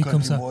 Come see,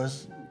 come ça.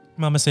 boys.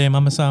 Mama say,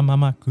 mama sa,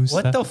 mama kusa.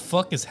 What the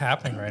fuck is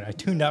happening right now? I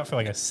tuned out for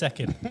like a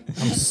second.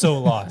 I'm so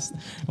lost.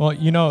 Well,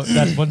 you know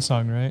that one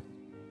song, right?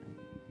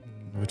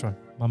 Which one?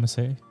 Mama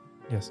say,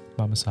 Yes.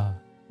 mama sa,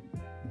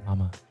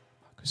 mama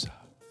kusa.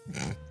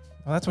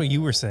 Well, that's what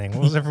you were saying.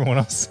 What was everyone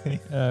else saying?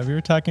 We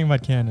were talking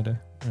about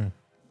Canada.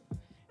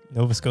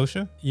 Nova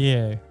Scotia?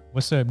 Yeah.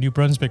 What's up, New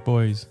Brunswick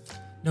boys?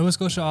 Nova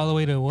Scotia all the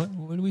way to what?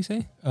 What did we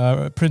say?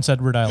 Prince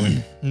Edward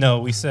Island. No,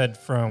 we said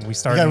we We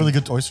start. got really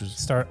good oysters.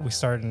 We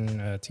start in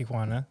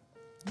Tijuana,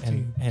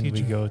 and we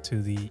Teacher. go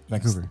to the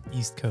Vancouver.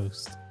 east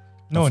coast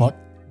No, fuck?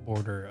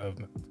 border of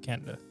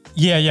Canada.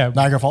 yeah.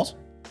 Niagara Falls?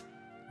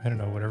 I don't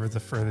know, whatever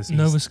the furthest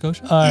Nova east.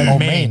 Scotia? Oh, Maine.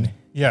 Maine.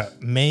 Yeah,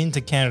 Maine to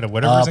Canada.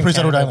 Whatever's in Prince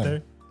Canada Edward out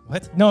Island. there.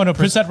 What? No,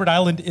 Prince Edward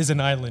Island is an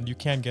island. You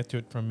can't get to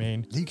it from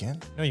Maine. Yeah, you can.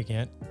 No, you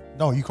can't.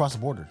 No, you cross the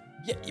border.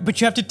 Yeah, but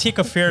you have to take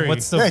a ferry.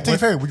 What's the Yeah, take a what-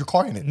 ferry with your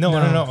car in it. No,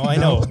 I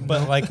know.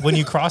 But like when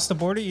you cross the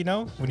border,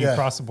 when you Yeah.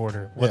 cross the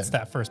border, what's Yeah.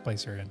 that first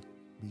place you're in?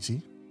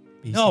 BC?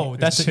 BC. No,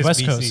 It's that's just the West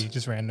BC, Coast.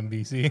 just random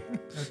BC.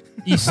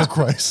 Jesus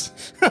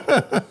Christ.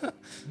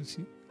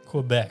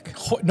 Quebec.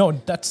 No,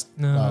 that's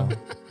No.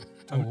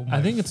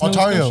 I think it's Nova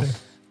Ontario. Scotia.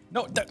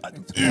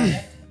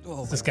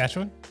 no.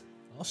 Saskatchewan?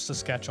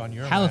 Saskatchewan.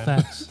 You're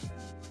Halifax.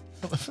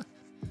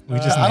 We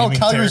just I don't naming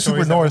Calgary super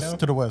territories that we know? north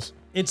to the west.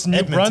 It's New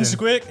Edmonton.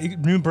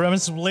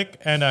 Brunswick,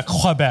 and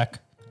Quebec.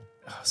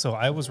 So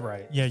I was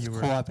right. Yeah, you were.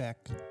 Quebec.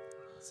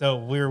 So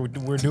we're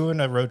doing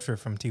a road trip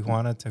from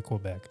Tijuana to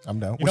Quebec. I'm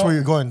down. You Which know- way are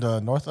you going? The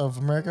north of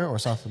America or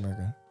South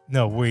America?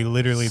 No, we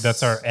literally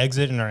that's our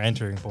exit and our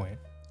entering point.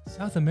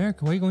 South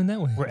America. Why are you going that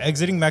way? We're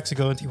exiting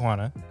Mexico and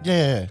Tijuana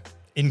Yeah.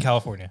 in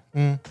California,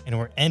 Mm. and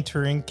we're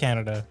entering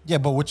Canada. Yeah,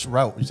 but which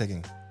route are you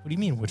taking? What do you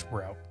mean? Which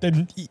route? The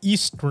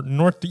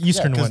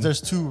northeastern Because one.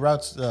 there's two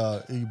routes.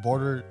 You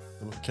border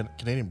the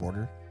Canadian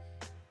border,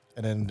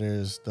 and then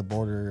there's the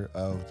border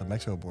of the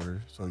Mexico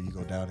border. So you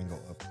go down and go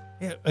up.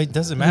 Yeah, it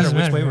doesn't matter doesn't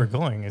which matter, way yeah. we're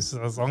going. As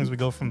long as we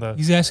go from the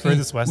He's asking,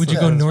 furthest west. would to you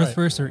the go furthest north right.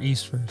 first or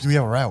east first? Do we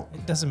have a route?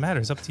 It doesn't matter.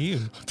 It's up to you.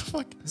 What the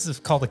fuck? This is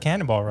called a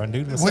cannonball run,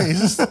 dude. What's Wait,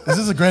 up? is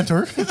this a grand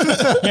tour?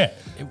 Yeah.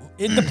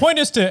 The point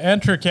is to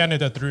enter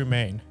Canada through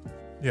Maine.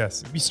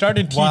 Yes. We start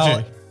in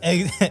TJ.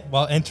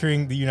 While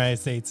entering the United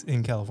States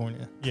in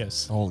California,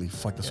 Yes. Holy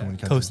fuck, there's so many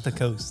countries. coast to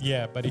coast,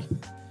 Yeah, buddy.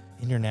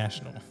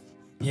 international.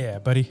 Yeah,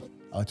 buddy.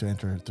 I like to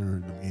enter through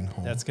the main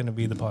home. That's gonna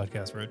be the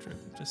podcast road trip,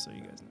 just so you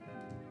guys know.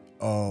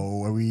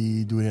 Oh, are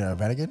we doing it at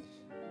Vatican?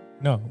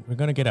 No, we're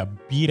gonna get a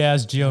beat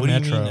ass Geo What do you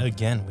Metro. mean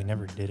again? We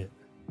never did it.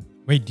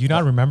 Wait, do you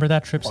not remember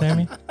that trip,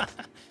 Sammy?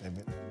 Damn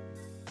it.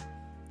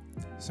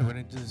 So we're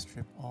gonna do this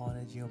trip all in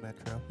a Geo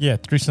Metro. Yeah,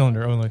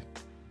 3-cylinder only.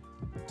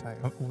 Tired.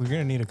 We're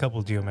gonna need a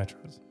couple Geo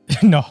Metros.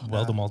 No,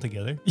 Weld them all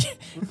together.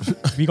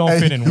 we gonna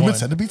fit in human one.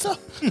 centipede pizza?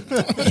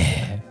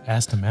 Yeah,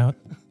 asked him out.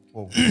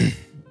 Whoa.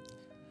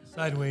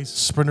 Sideways.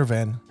 Sprinter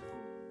van.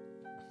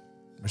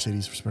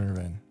 Mercedes Sprinter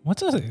van.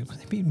 What's a?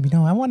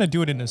 I want to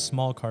do it in a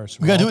small car. So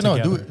We gotta do we're it. all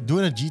No, together. do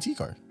it in a GT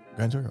car,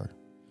 Grand Touring car.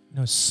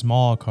 No,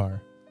 small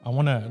car. I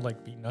want to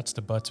like be nuts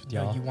to butts with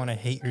Yeah, y'all. you want to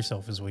hate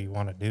yourself is what you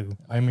want to do.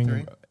 I mean,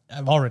 Three.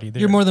 I'm already there.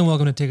 You're more than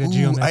welcome to take a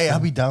Geo Ooh, Metro. I'll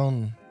be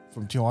down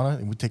from Tijuana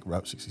and we take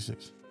Route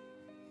 66.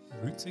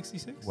 Route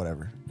 66.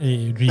 Whatever.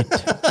 Hey, Reed.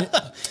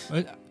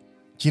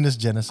 Genus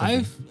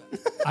Genesis.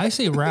 I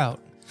say route.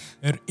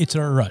 It's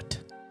a rut.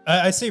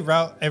 I say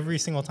route every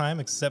single time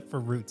except for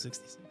Route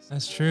 66.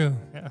 That's true.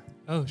 Yeah,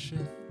 Oh shit.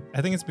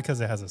 I think it's because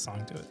it has a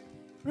song to it.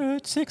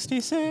 Route Get your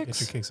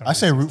 66. kicks on. I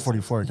say Route Route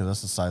 44 because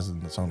that's the size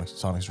of the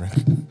Sonic's drink.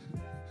 66.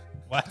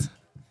 What?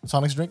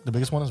 Sonic's drink, the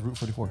biggest one is Route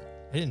 44.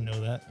 I didn't know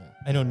that.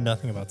 I know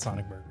nothing about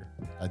Sonic Burger.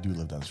 I do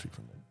live down the street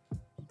from there.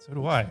 So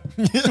do I.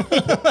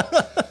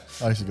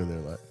 I used to go there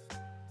a lot.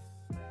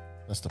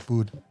 That's the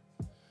food.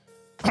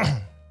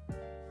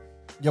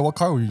 Yeah, what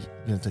car were you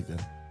gonna take then?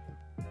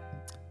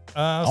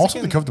 I Also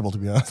was be comfortable to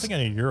be I was honest.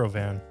 thinking a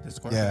Eurovan. The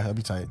square Yeah, back. that'd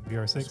be tight.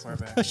 VR6.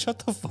 Squareback. Shut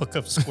the fuck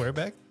up,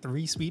 Squareback.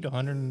 3-speed,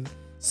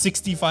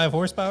 165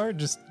 horsepower,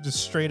 just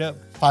straight up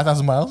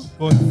 5,000 miles?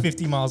 going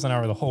 50 miles an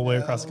hour the whole way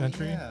across the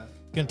country. Yeah.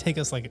 Gonna take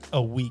us like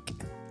a week.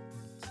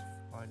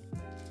 Fine.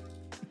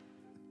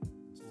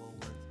 It's a little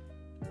worth.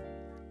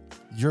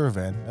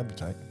 Eurovan. That'd be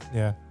tight.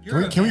 Yeah.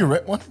 Can we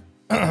rent one?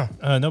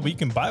 No, but you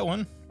can buy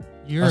one.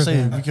 You're I a say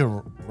van. we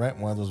could rent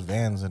one of those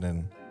vans and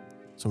then,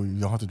 so you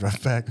don't have to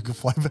drive back. We could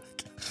fly back.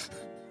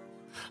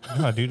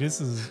 No, dude, this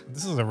is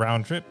a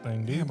round trip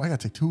thing, dude. Damn, I gotta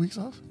take 2 weeks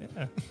off.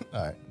 Yeah.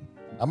 All right,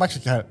 I'm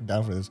actually kind of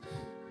down for this.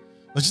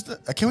 Let's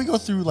just can we go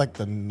through like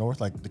the north,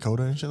 like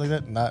Dakota and shit like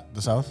that, not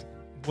the south?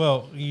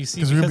 Well, you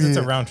see, 'Cause we'll because it's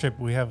a be- round trip,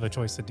 we have a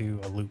choice to do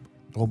a loop.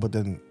 Well, but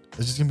then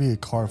it's just gonna be a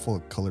car full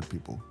of colored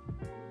people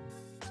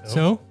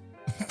So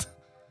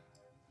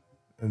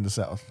in the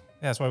south.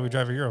 Yeah, that's why we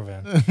drive a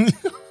Eurovan.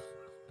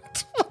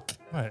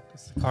 What?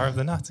 It's the car of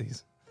the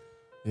Nazis.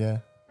 Yeah.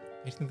 How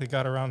do you think they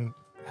got around?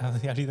 How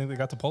do you think they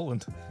got to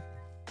Poland?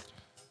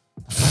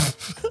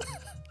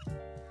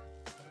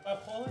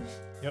 About Poland?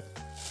 Yep.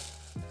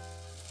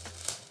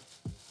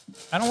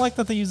 I don't like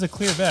that they use a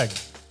clear bag. It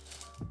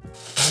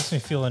makes me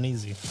feel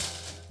uneasy.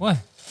 what?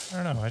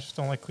 I don't know. I just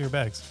don't like clear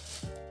bags.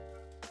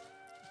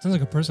 Sounds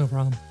like a personal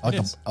problem. I like,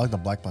 It is. I like the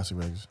black plastic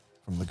bags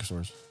from liquor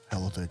stores.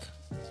 Hella thick.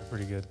 Those are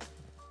pretty good.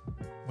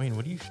 Wayne,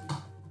 what do you?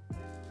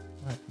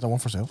 Is that one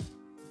for sale?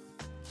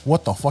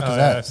 What the fuck Oh, is yeah,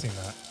 that? I've seen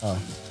that.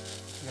 Oh,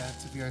 Yeah,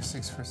 it's a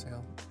VR6 for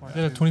sale. Is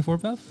that a 24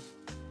 valve?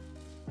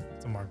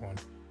 It's a Mark One.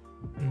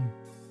 Mm.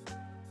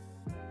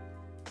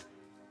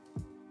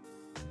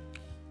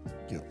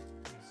 cute.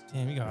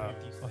 Damn, you got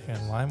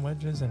fucking lime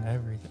wedges and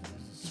everything.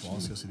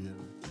 Smallest custody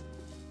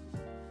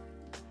ever.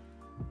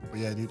 But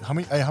yeah, dude, how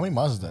many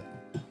miles is that?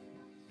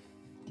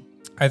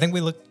 I think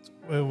we looked.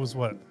 It was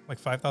what, like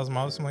 5,000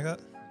 miles, something like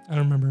that. I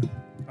don't remember.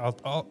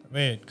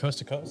 Wait, coast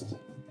to coast?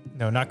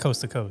 No, not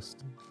coast to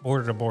coast.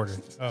 Border to border.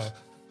 Oh,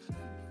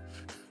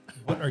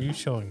 What are you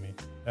showing me?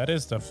 that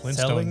is the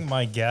Flintstone. Selling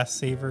my gas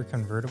saver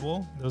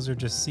convertible. Those are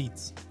just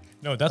seats.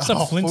 No, that's the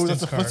Oh, Flintstone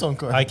that's a car. Flintstone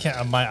car. I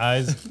can't. My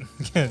eyes.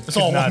 It's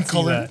all one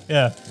color.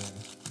 Yeah.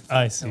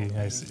 I see.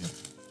 I see.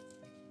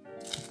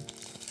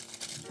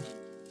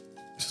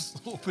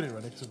 Just put it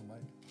right next to the mic.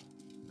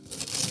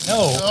 No.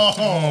 Oh.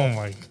 Oh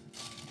my.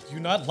 Do you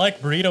not like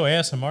burrito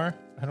ASMR?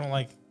 I don't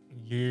like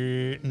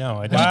your. No,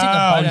 I Why'd don't. you take a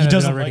bite out of he it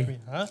doesn't already? like me,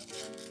 huh?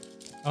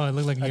 Oh, it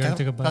looked like you already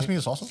took a Pass bite. me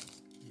the salsa.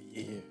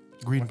 Yeah.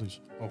 Green, please.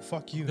 Oh,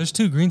 fuck you. There's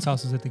 2 green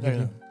sauces that they give Yeah,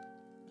 you.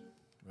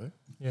 Really?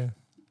 Yeah.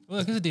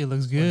 Well, quesadilla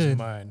looks Where's good.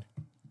 mine?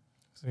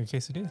 Is there a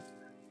quesadilla?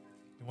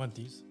 You want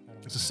these? I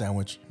don't It's a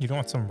sandwich. You don't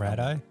want some red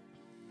eye?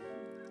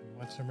 You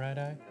want some red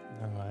eye?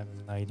 No, I'm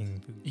not eating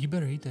food. You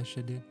better eat that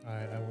shit, dude. All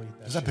right, I will eat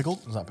that. Is that shit.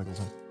 pickled? It's not pickled.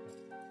 Huh?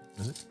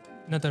 Is it?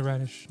 Not that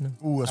radish, no.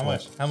 Ooh, that's How why.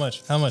 much? How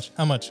much? How much?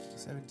 How much?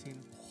 17.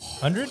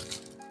 100?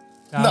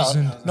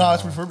 Thousand. No,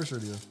 it's refurbished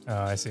already. Oh,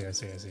 I see. I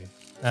see. I see.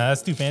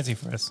 That's too fancy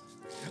for us.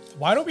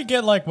 Why don't we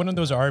get like one of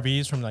those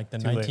RBs from like the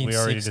Too late. 1960s? We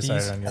already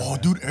decided on your. Oh,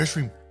 dude,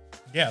 Airstream.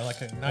 Yeah,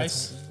 like a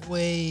nice.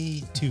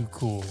 Way too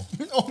cool.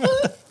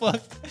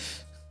 Fuck.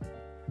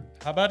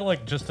 How about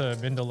like just a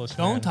windowless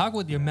Don't fan? talk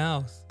with your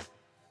mouth.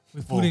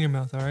 With food Whoa. in your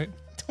mouth, all right?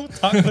 Don't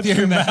talk with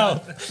your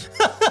mouth.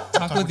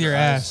 Talk with your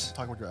ass.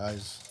 Talk with your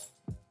eyes.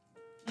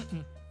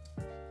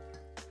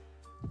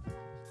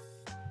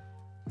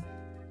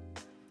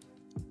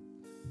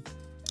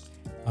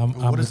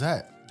 What is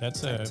that?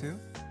 That's a 22?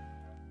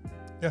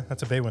 yeah.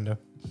 That's a bay window.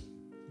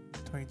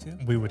 22?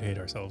 We would hate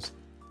ourselves.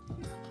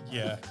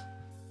 Yeah,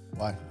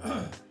 Why?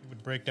 it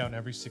would break down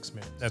every 6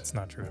 minutes. That's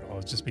not true at all.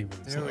 It's just be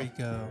weird. There we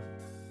go.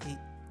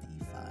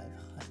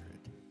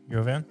 8,500.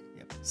 Your van?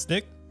 Yep.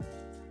 Stick?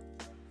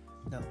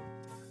 No.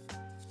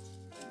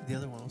 The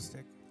other one will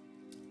stick.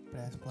 But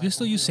it has Do you black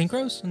still use wheels.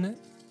 synchros in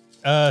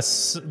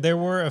that? There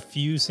were a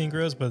few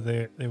synchros, but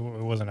it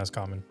wasn't as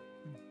common.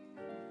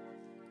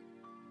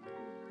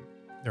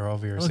 They're all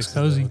VR6s. looks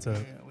though. cozy. It's Yeah,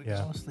 a- we can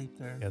yeah. all sleep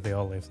there. Yeah, they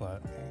all lay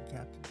flat. And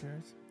captain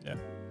chairs.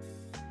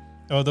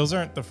 Oh, those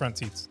aren't the front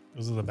seats.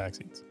 Those are the back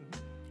seats.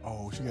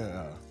 Oh, she got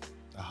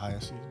a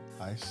highest.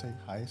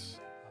 Highest.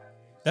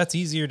 That's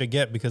easier to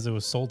get because it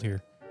was sold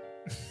here.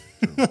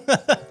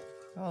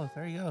 Oh,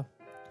 there you go.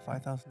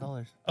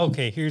 $5,000.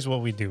 Okay, here's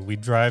what we do. We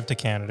drive to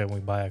Canada and we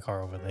buy a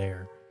car over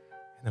there.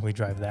 And then we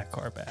drive that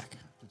car back.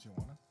 Did you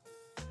want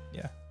it?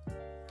 Yeah.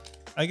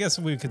 I guess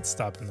we could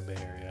stop in the Bay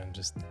Area and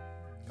just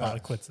call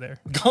it quits there.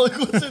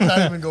 Not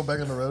even go back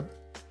on the road.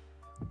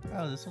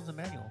 Oh, this one's a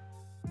manual.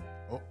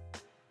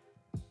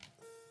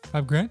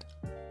 $5,000?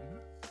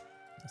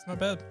 That's not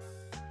bad.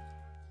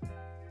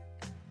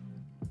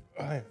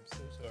 I am so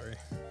sorry.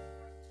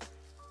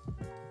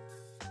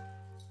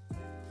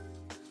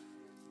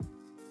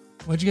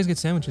 Why'd you guys get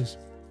sandwiches?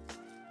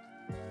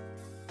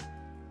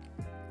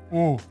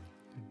 Ooh.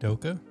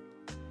 Doka?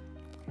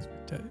 That's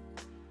pretty tight.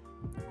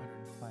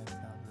 105,000.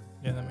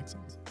 Yeah, that makes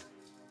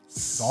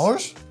sense.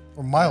 Dollars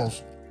or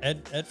miles?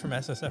 Ed from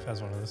SSF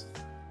has one of those.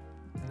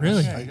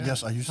 Really? Yeah.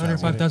 Yes, I used to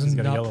have one. He's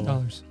got a yellow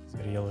one. $105,000. He's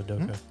got a yellow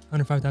Doka.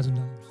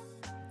 $105,000.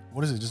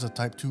 What is it? Just a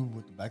Type 2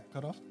 with the back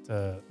cut off?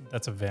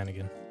 That's a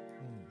Vanagon.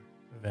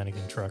 A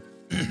Vanagon truck.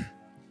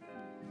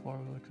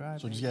 Four-wheel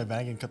drive. So just get a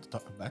Vanagon and cut the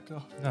back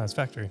off? No, it's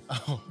factory.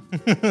 Oh.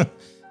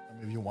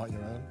 Maybe you want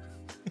your own.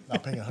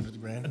 Not paying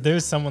 $100,000.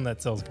 There's someone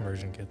that sells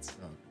conversion kits.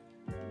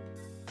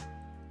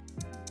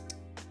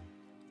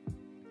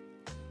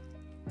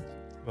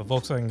 But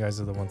Volkswagen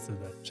guys are the ones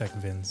that check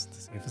VINs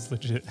to see if it's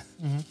legit.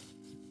 Mm-hmm.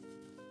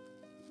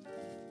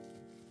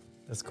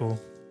 That's cool.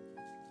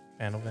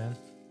 Panel van.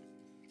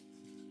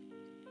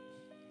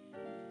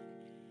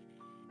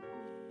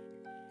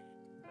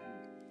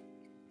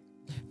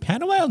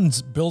 Panel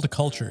vans build a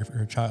culture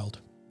for a child.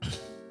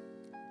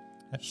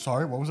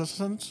 Sorry, what was that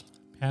sentence?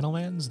 Panel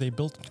vans, they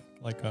built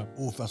like a.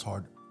 Oof, that's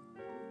hard.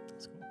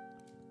 That's cool.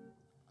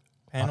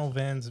 Panel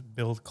vans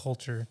build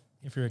culture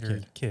If you're a if you're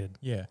kid.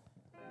 Yeah.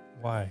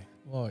 Why?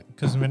 Well,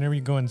 because whenever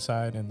you go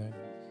inside and then,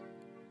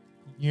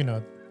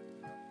 you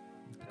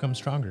become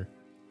stronger.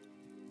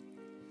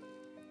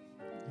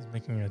 He's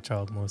making a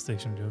child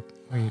molestation joke.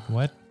 Wait,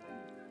 what?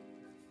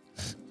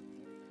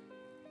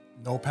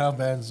 No, panel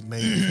vans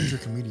made future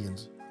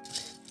comedians.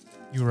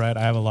 You're right.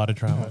 I have a lot of Oh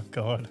trauma.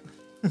 God.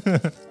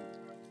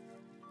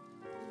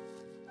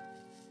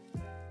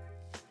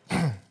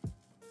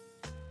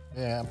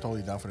 Yeah, I'm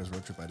totally down for this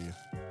road trip idea.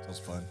 Sounds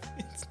fun.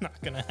 It's not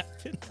gonna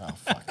happen. Oh,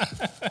 fuck.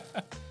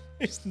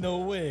 There's no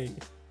way.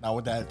 Not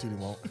with that attitude, he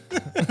won't.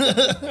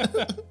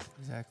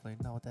 Exactly.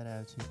 Not with that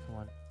attitude. Come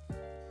on.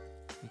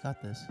 You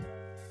got this.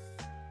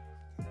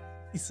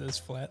 He says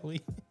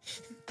flatly.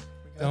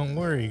 Don't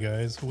worry,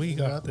 guys. We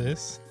got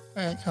this.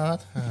 I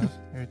can't.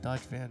 Here,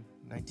 Dodge van,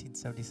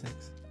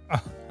 1976.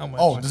 How much?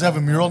 Oh, does it have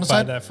a mural on the Buy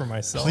side? that for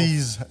myself.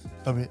 Please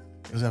tell me.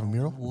 Does it have a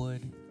mural?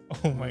 Wood.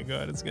 Oh my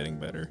God, it's getting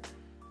better.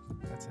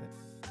 That's it.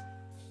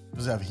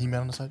 Does it have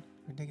He-Man on the side?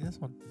 We take this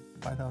one.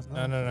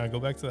 $5,000. No. Go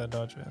back to that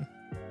Dodge van.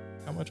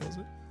 How much was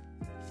it?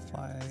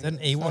 Is that an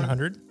Sorry,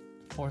 A100?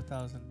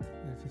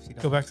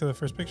 $4,050. Go back to the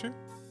first picture.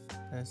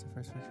 That's the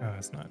first picture. Oh,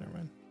 it's not. Never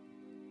mind.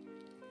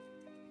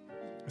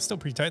 It's still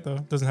pretty tight though.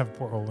 Doesn't have a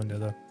porthole window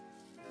though.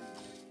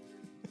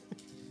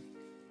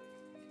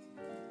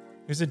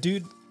 There's a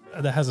dude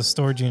that has a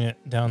storage unit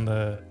down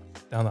the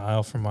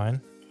aisle from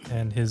mine,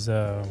 and his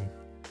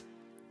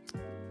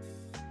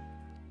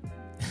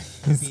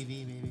PV,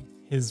 baby.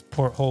 his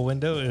porthole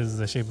window is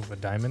the shape of a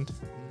diamond,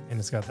 and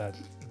it's got that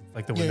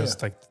like the Yeah, window's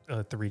yeah. like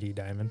a 3D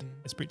diamond.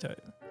 It's pretty tight.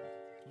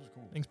 Those are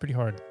cool. I think it's pretty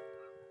hard.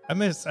 I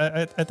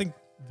think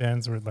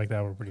vans were like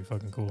that were pretty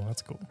fucking cool.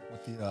 That's cool.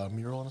 With the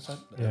mural on the side?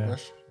 The Yeah.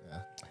 airbrush?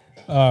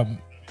 Yeah.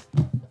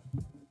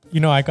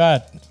 I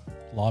got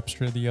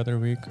lobster the other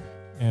week,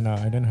 and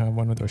I didn't have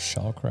one of those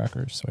shell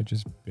crackers, so I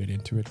just bit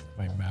into it with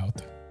my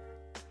mouth.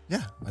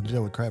 Yeah, I do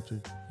that with crab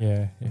too.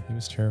 Yeah, it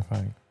was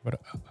terrifying, but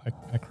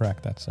I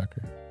cracked that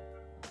sucker.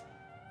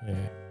 Yeah.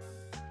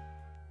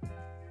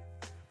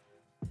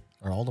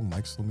 Are all the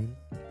mics still muted?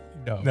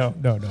 No. No.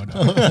 No.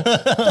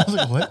 I was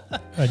like,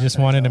 what? I just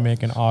wanted to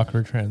make an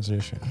awkward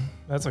transition.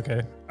 That's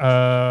okay.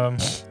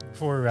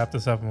 Before we wrap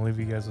this up, I'm gonna leave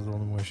you guys with a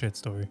little more shit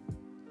story.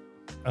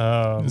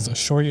 It's a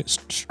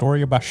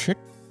story about shit.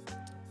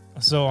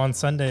 So on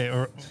Sunday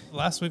or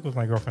last week was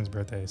my girlfriend's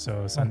birthday.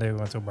 So Sunday we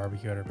went to a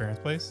barbecue at her parents'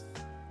 place,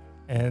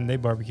 and they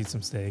barbecued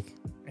some steak,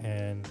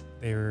 and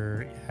they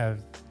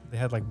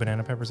had like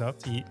banana peppers out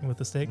to eat with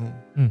the steak.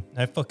 Mm.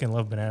 I fucking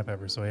love banana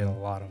peppers, so I ate a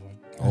lot of them.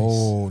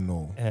 Oh,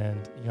 no. And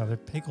they're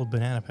pickled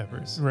banana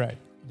peppers. Right.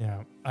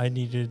 Yeah, I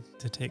needed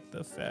to take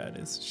the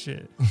fattest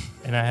shit,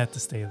 and I had to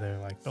stay there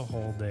like the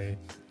whole day.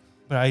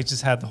 But I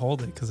just had to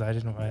hold it because I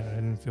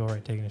didn't feel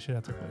right taking a shit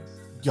at their place.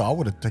 Yo, I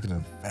would have taken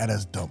a fat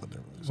ass dump in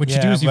there. What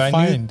you do is you but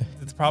I knew- find.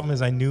 the problem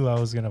is I knew I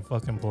was gonna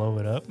fucking blow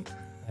it up.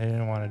 I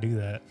didn't want to do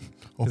that.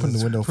 'Cause Open the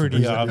it's window for Pretty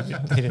breeze. obvious.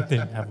 They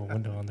didn't have a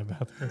window on their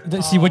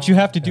bathroom. See, what you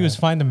have to do Yeah. is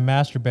find the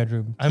master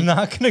bedroom, I'm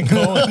not gonna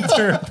go into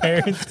her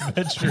parents'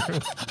 bedroom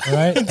all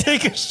right? and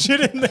take a shit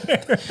in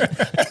there.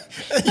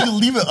 You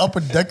leave it upper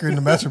decker in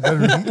the master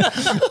bedroom.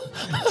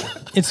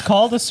 It's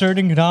called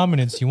asserting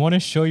dominance. You want to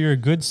show you're a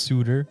good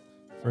suitor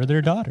for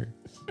their daughter.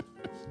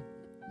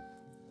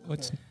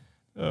 What's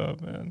Oh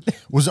man.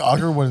 Was it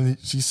awkward when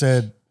she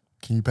said,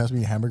 "Can you pass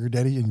me a hamburger,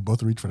 daddy?" And you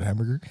both reach for the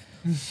hamburger?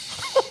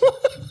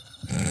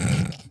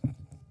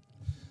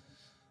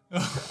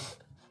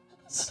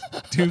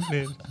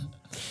 Stupid.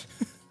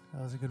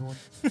 That was a good one.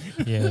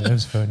 yeah, that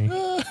was funny.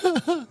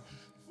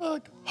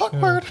 Fuck.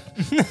 Awkward.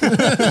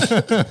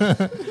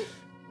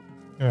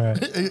 All right.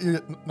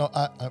 No,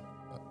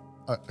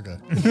 okay.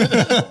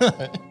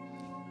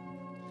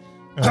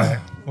 All right.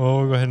 Well,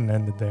 we'll go ahead and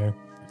end it there.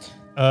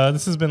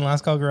 This has been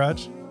Last Call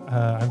Garage.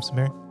 I'm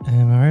Samir.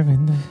 I'm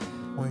Arvind.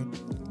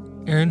 Point.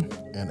 Aaron,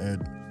 And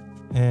Ed.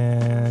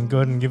 And go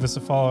ahead and give us a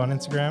follow on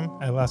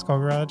Instagram at Last Call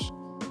Garage.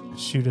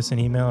 Shoot us an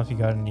email if you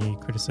got any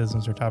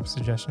criticisms or topic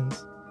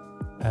suggestions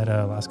at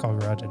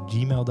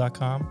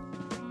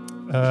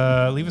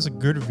lastcallgarage@gmail.com. Leave us a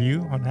good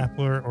review on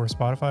Apple or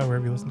Spotify,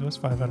 wherever you listen to us.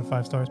 5 out of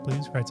 5 stars,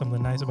 please. Write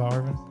something nice about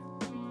Arvin.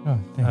 Oh,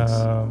 thanks.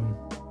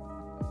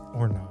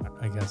 Or not,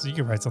 I guess. You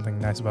could write something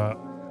nice about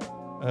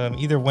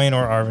either Wayne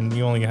or Arvin.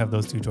 You only have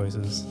those two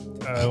choices.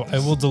 I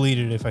will delete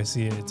it if I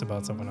see it's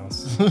about someone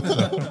else.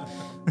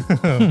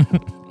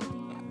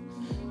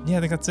 Yeah, I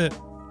think that's it.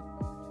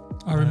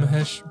 Arvin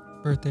Mahesh,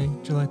 birthday,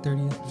 July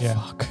 30th. Yeah.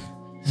 Fuck.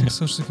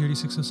 Social Security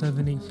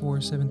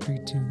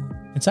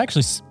 607-847321. It's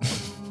actually,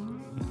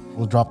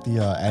 We'll drop the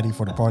Addy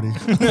for the party.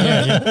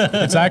 yeah.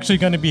 It's actually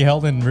going to be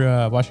held in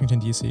Washington,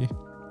 D.C.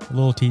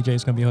 Little TJ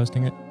is gonna be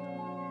hosting it.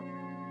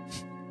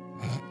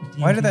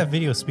 Why did that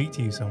video speak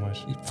to you so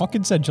much? It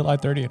fucking said July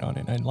 30th on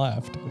it, and I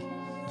laughed.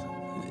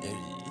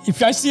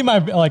 If I see my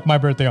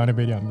birthday on a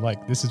video, I'm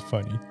like, this is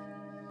funny.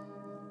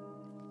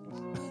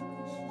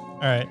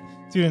 All right.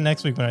 Tune in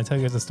next week when I tell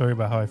you guys a story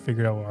about how I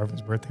figured out what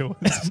Arvin's birthday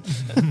was.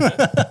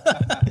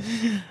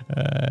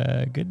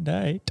 Good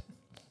night.